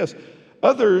is this.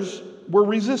 Others were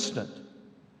resistant.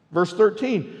 Verse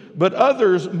 13. "But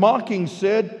others, mocking,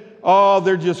 said, 'Oh,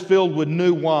 they're just filled with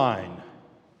new wine.'"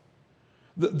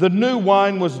 The new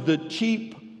wine was the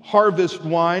cheap harvest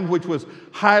wine, which was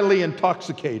highly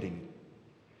intoxicating.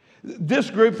 This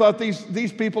group thought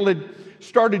these people had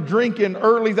started drinking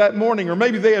early that morning, or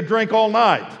maybe they had drank all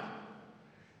night,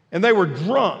 and they were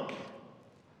drunk.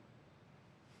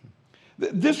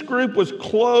 This group was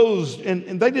closed,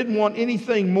 and they didn't want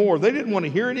anything more. They didn't want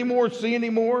to hear anymore, see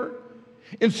anymore.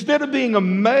 Instead of being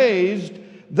amazed,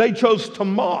 they chose to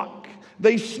mock.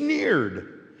 They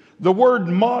sneered. The word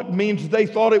mock means they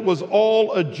thought it was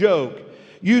all a joke,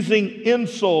 using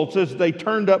insults as they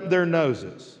turned up their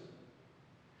noses.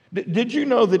 Did you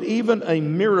know that even a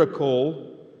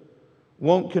miracle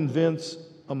won't convince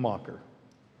a mocker?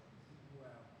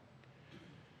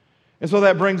 And so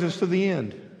that brings us to the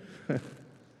end.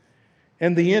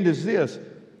 And the end is this: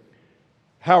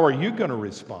 how are you going to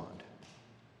respond?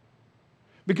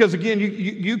 Because again,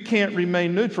 you can't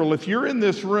remain neutral. If you're in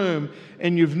this room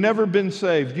and you've never been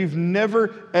saved, you've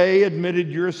never A, admitted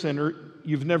you're a sinner,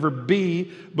 you've never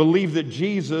B, believed that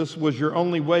Jesus was your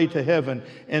only way to heaven,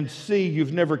 and C,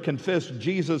 you've never confessed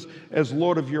Jesus as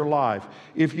Lord of your life.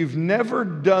 If you've never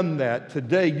done that,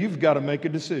 today you've got to make a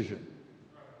decision.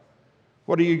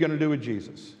 What are you going to do with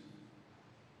Jesus?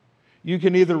 You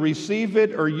can either receive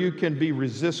it or you can be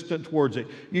resistant towards it.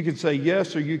 You can say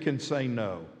yes or you can say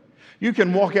no. You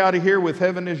can walk out of here with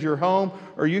heaven as your home,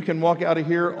 or you can walk out of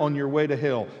here on your way to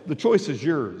hell. The choice is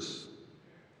yours.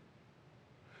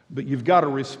 But you've got to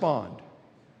respond.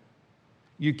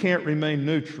 You can't remain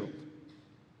neutral.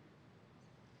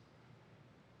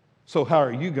 So how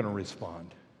are you going to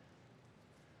respond?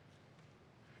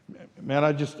 Man,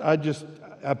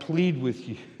 I plead with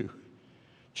you.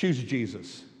 Choose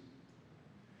Jesus.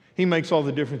 He makes all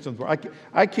the difference in the world.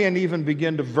 I can't even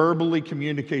begin to verbally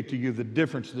communicate to you the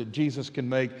difference that Jesus can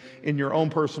make in your own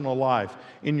personal life,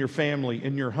 in your family,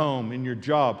 in your home, in your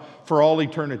job, for all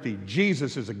eternity.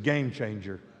 Jesus is a game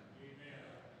changer. Amen.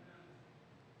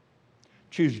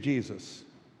 Choose Jesus.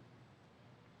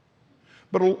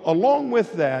 But along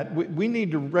with that, we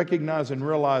need to recognize and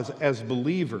realize as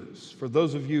believers, for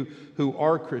those of you who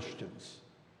are Christians,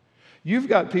 you've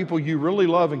got people you really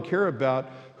love and care about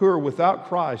who are without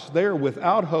Christ. They are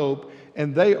without hope,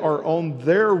 and they are on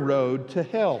their road to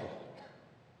hell.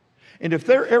 And if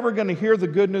they're ever going to hear the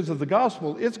good news of the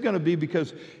gospel, it's going to be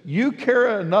because you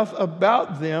care enough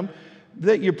about them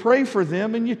that you pray for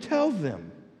them and you tell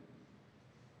them.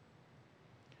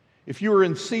 If you were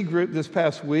in C group this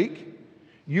past week,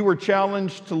 you were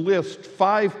challenged to list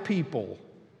 5 people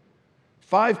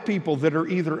that are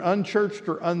either unchurched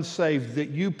or unsaved that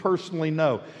you personally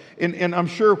know. And I'm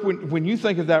sure when you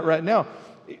think of that right now,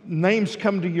 names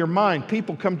come to your mind,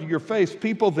 people come to your face,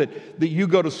 people that you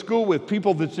go to school with,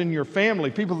 people that's in your family,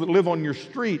 people that live on your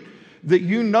street that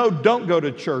you know don't go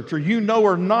to church or you know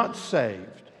are not saved.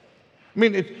 I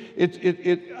mean,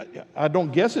 I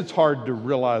don't guess it's hard to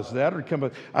realize that or come.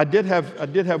 I did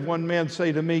have one man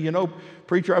say to me, you know,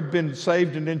 preacher, I've been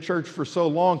saved and in church for so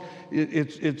long,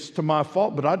 it's to my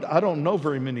fault, but I don't know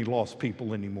very many lost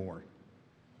people anymore.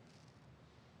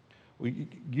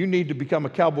 You need to become a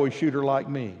cowboy shooter like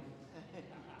me.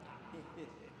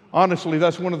 Honestly,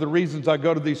 that's one of the reasons I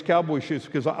go to these cowboy shoots,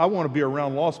 because I want to be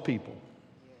around lost people.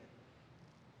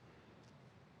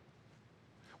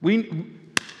 We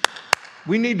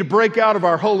need to break out of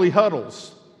our holy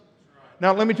huddles.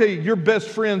 Now, let me tell you, your best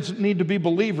friends need to be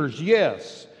believers,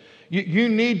 yes. You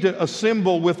need to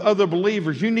assemble with other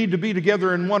believers. You need to be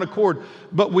together in one accord,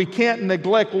 but we can't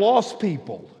neglect lost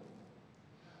people.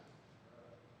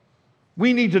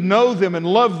 We need to know them and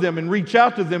love them and reach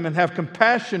out to them and have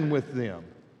compassion with them.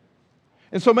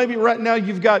 And so maybe right now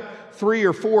you've got 3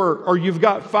 or 4 or you've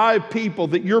got 5 people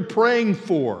that you're praying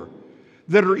for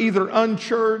that are either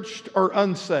unchurched or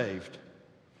unsaved.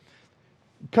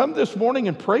 Come this morning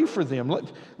and pray for them.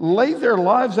 Lay their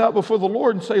lives out before the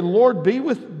Lord and say, Lord, be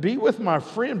with my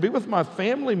friend, be with my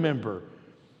family member,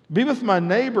 be with my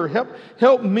neighbor.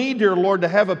 Help me, dear Lord, to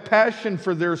have a passion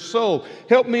for their soul.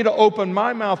 Help me to open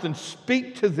my mouth and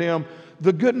speak to them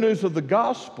the good news of the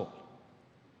gospel.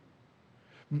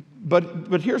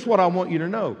 But here's what I want you to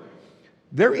know.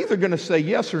 They're either going to say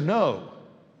yes or no.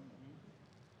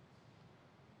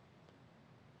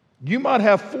 You might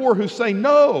have 4 who say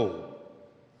no,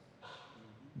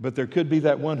 but there could be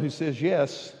that one who says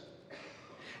yes.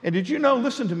 And did you know,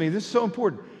 listen to me, this is so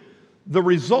important. The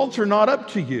results are not up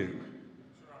to you.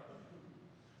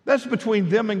 That's between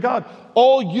them and God.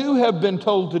 All you have been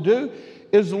told to do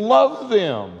is love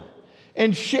them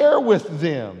and share with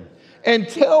them and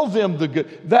tell them the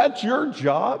good. That's your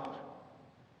job.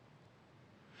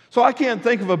 So I can't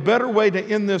think of a better way to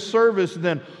end this service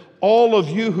than all of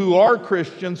you who are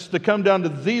Christians to come down to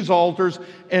these altars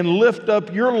and lift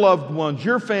up your loved ones,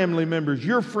 your family members,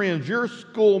 your friends, your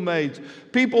schoolmates,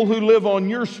 people who live on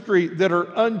your street that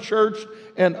are unchurched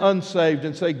and unsaved,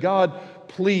 and say, God,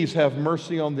 please have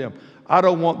mercy on them. I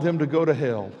don't want them to go to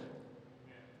hell.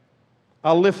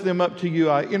 I lift them up to you.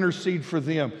 I intercede for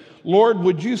them. Lord,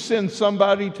 would you send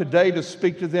somebody today to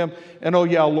speak to them? And oh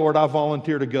yeah, Lord, I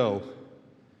volunteer to go.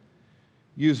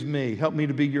 Use me. Help me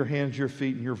to be your hands, your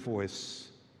feet, and your voice.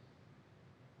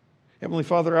 Heavenly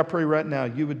Father, I pray right now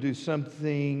you would do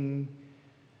something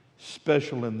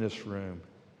special in this room.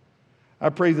 I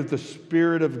pray that the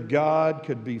Spirit of God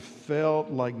could be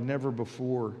felt like never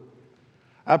before.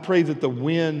 I pray that the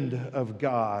wind of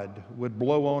God would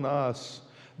blow on us.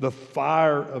 The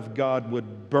fire of God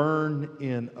would burn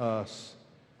in us.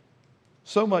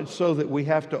 So much so that we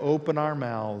have to open our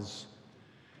mouths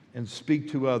and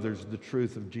speak to others the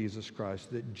truth of Jesus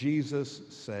Christ, that Jesus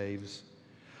saves.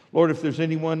 Lord, if there's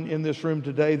anyone in this room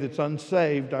today that's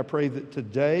unsaved, I pray that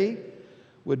today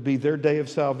would be their day of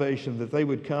salvation, that they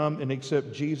would come and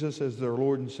accept Jesus as their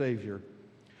Lord and Savior.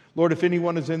 Lord, if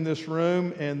anyone is in this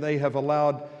room and they have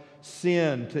allowed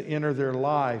sin to enter their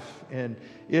life and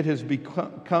it has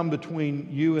come between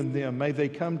you and them, may they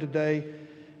come today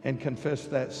and confess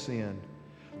that sin.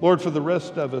 Lord, for the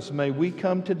rest of us, may we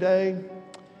come today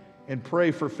and pray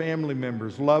for family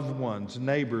members, loved ones,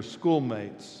 neighbors,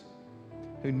 schoolmates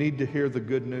who need to hear the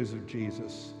good news of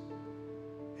Jesus.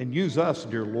 And use us,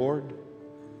 dear Lord,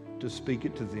 to speak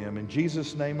it to them. In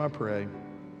Jesus' name I pray.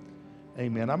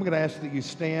 Amen. I'm going to ask that you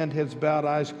stand, heads bowed,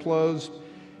 eyes closed.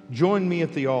 Join me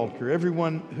at the altar.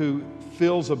 Everyone who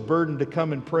feels a burden to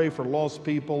come and pray for lost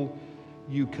people,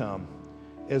 you come.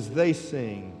 As they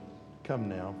sing, come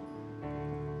now.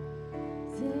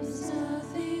 There's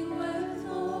nothing worth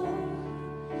more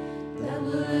that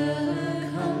will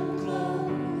ever come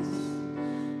close.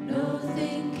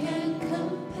 Nothing can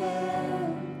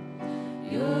compare.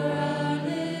 You're our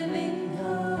living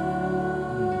hope.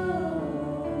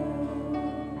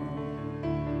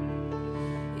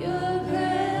 Your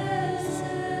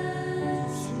presence,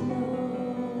 Lord.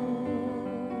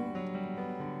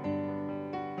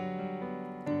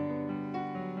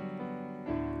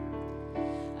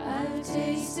 I've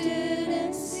tasted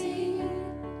and seen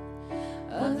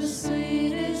of the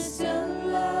sweetest of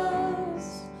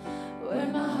loves, where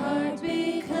my heart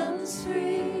becomes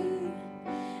free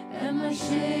and my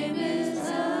shame is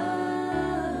undone.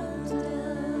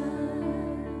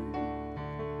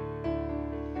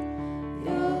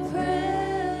 Your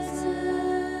presence,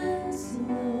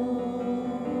 Lord.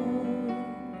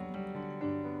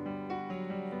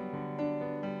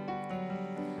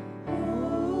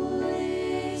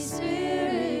 Holy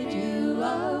Spirit, you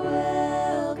are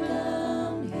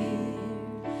welcome here.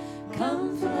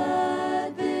 Come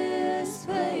flood this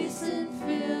place and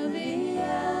fill the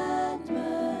atmosphere.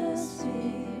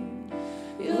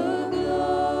 Your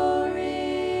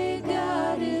glory,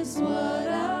 God, is what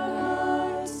our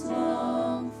hearts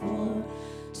long for,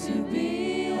 to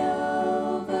be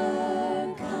overcome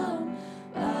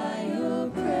by your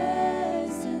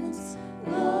presence,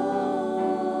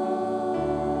 Lord.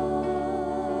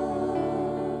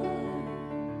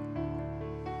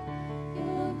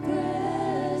 Your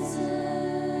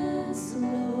presence,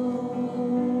 Lord.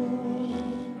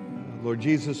 Lord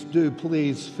Jesus, do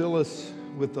please fill us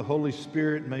with the Holy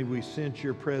Spirit. May we sense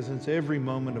your presence every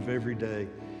moment of every day.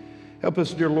 Help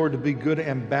us, dear Lord, to be good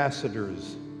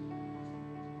ambassadors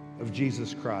of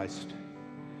Jesus Christ.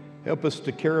 Help us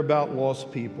to care about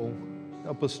lost people.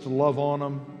 Help us to love on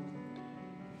them,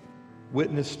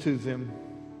 witness to them,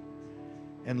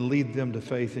 and lead them to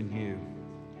faith in you.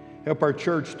 Help our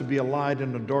church to be a light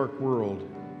in a dark world.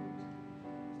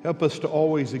 Help us to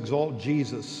always exalt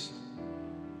Jesus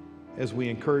as we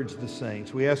encourage the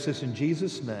saints. We ask this in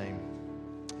Jesus' name.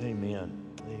 Amen.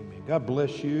 Amen. God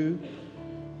bless you.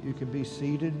 You can be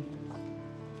seated.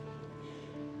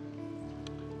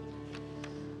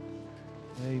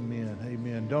 Amen.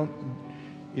 Amen.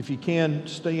 If you can,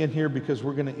 stay in here because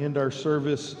we're going to end our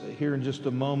service here in just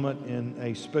a moment in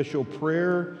a special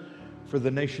prayer for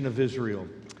the nation of Israel.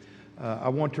 I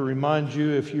want to remind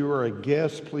you, if you are a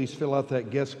guest, please fill out that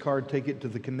guest card. Take it to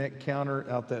the Connect counter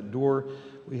out that door.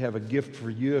 We have a gift for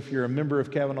you. If you're a member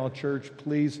of Cavanaugh Church,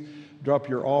 please drop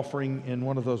your offering in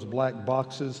one of those black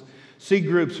boxes. C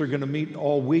groups are going to meet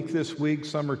all week this week.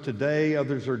 Some are today,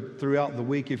 others are throughout the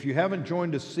week. If you haven't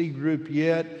joined a C group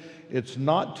yet, it's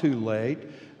not too late.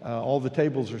 All the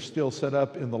tables are still set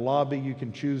up in the lobby. You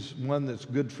can choose one that's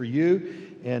good for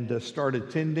you and start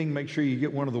attending. Make sure you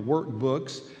get one of the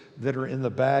workbooks that are in the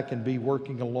back and be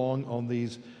working along on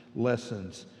these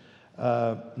lessons.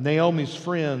 Naomi's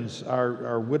friends,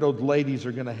 our widowed ladies,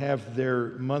 are going to have their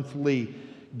monthly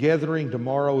gathering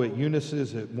tomorrow at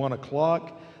Eunice's at 1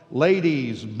 o'clock.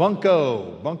 Ladies,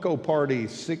 Bunko party,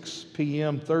 6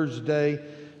 p.m. Thursday.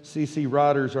 CC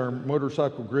Riders, our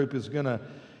motorcycle group, is going to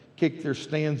kick their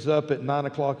stands up at 9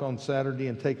 o'clock on Saturday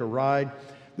and take a ride.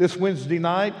 This Wednesday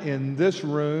night in this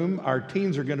room, our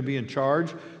teens are going to be in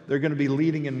charge. They're going to be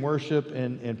leading in worship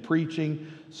and preaching,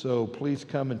 so please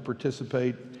come and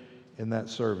participate in that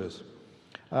service.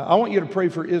 I want you to pray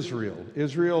for Israel.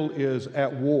 Israel is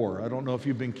at war. I don't know if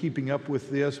you've been keeping up with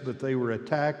this, but they were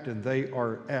attacked and they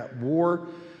are at war.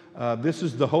 This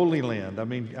is the Holy Land. I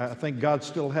mean, I think God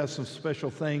still has some special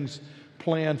things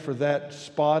planned for that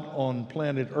spot on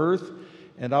planet Earth,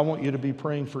 and I want you to be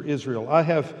praying for Israel. I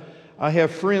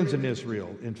have friends in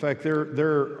Israel. In fact,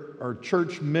 there are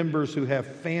church members who have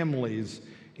families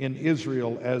in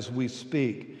Israel as we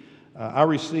speak. I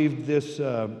received this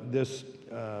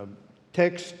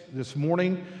text this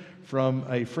morning from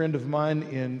a friend of mine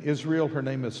in Israel. Her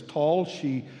name is Tal.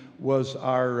 She was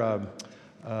our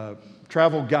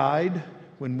travel guide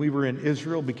when we were in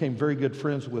Israel, became very good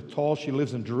friends with Tal. She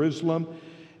lives in Jerusalem,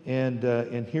 and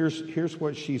here's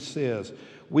what she says.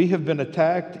 We have been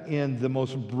attacked in the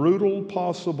most brutal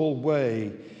possible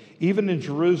way. Even in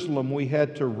Jerusalem, we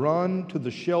had to run to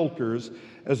the shelters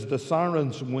as the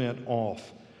sirens went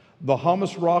off. The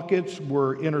Hamas rockets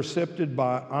were intercepted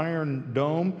by Iron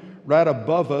Dome right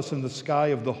above us in the sky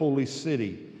of the holy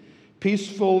city.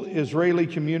 Peaceful Israeli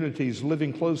communities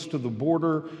living close to the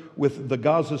border with the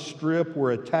Gaza Strip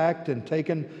were attacked and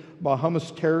taken by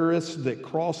Hamas terrorists that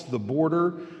crossed the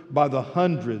border by the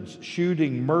hundreds,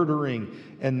 shooting, murdering,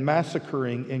 and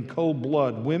massacring in cold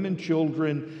blood women,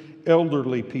 children,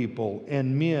 elderly people,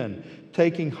 and men,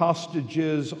 taking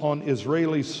hostages on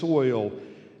Israeli soil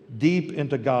deep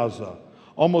into Gaza.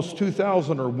 Almost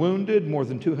 2,000 are wounded, more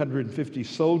than 250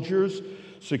 soldiers,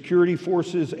 security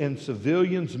forces, and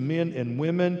civilians, men and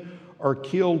women, are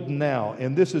killed now.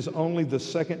 And this is only the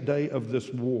second day of this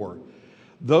war.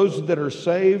 Those that are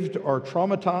saved are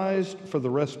traumatized for the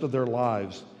rest of their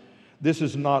lives. This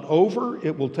is not over.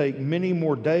 It will take many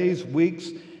more days, weeks,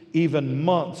 even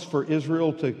months for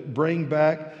Israel to bring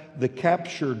back the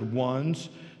captured ones,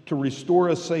 to restore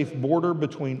a safe border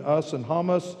between us and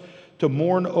Hamas, to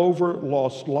mourn over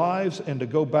lost lives, and to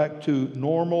go back to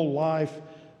normal life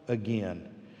again.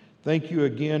 Thank you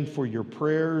again for your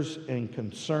prayers and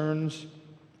concerns.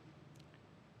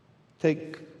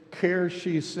 Take care,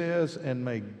 she says, and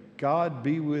may God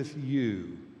be with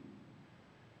you.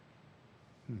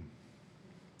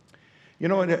 You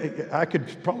know, I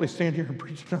could probably stand here and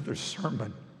preach another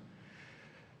sermon.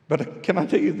 But can I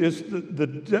tell you this? The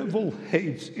devil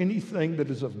hates anything that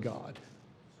is of God.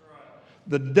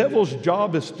 The devil's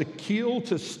job is to kill,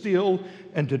 to steal,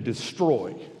 and to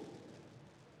destroy.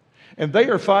 And they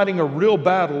are fighting a real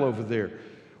battle over there.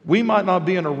 We might not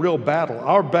be in a real battle.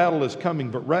 Our battle is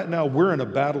coming, but right now we're in a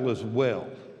battle as well.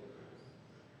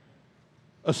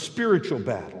 A spiritual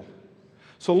battle.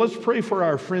 So let's pray for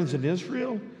our friends in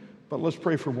Israel, but let's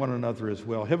pray for one another as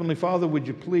well. Heavenly Father, would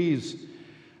you please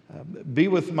be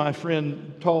with my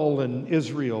friend Tal in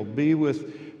Israel. Be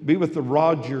with the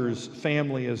Rogers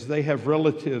family as they have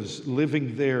relatives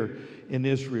living there in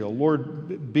Israel.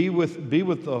 Lord, be with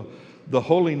the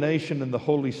holy nation and the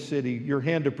holy city. Your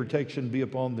hand of protection be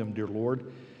upon them, dear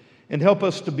Lord. And help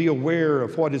us to be aware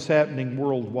of what is happening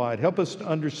worldwide. Help us to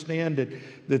understand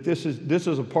that this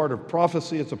is a part of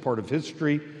prophecy. It's a part of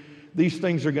history. These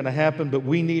things are going to happen, but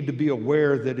we need to be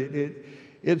aware that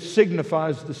it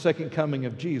signifies the second coming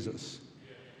of Jesus.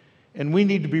 And we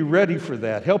need to be ready for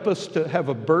that. Help us to have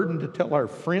a burden to tell our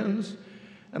friends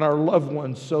and our loved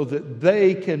ones so that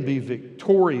they can be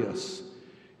victorious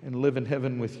and live in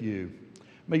heaven with you.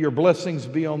 May your blessings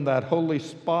be on that holy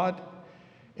spot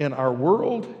in our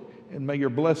world, and may your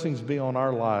blessings be on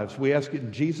our lives. We ask it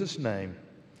in Jesus' name.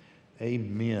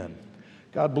 Amen.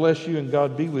 God bless you and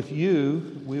God be with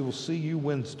you. We will see you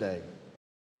Wednesday.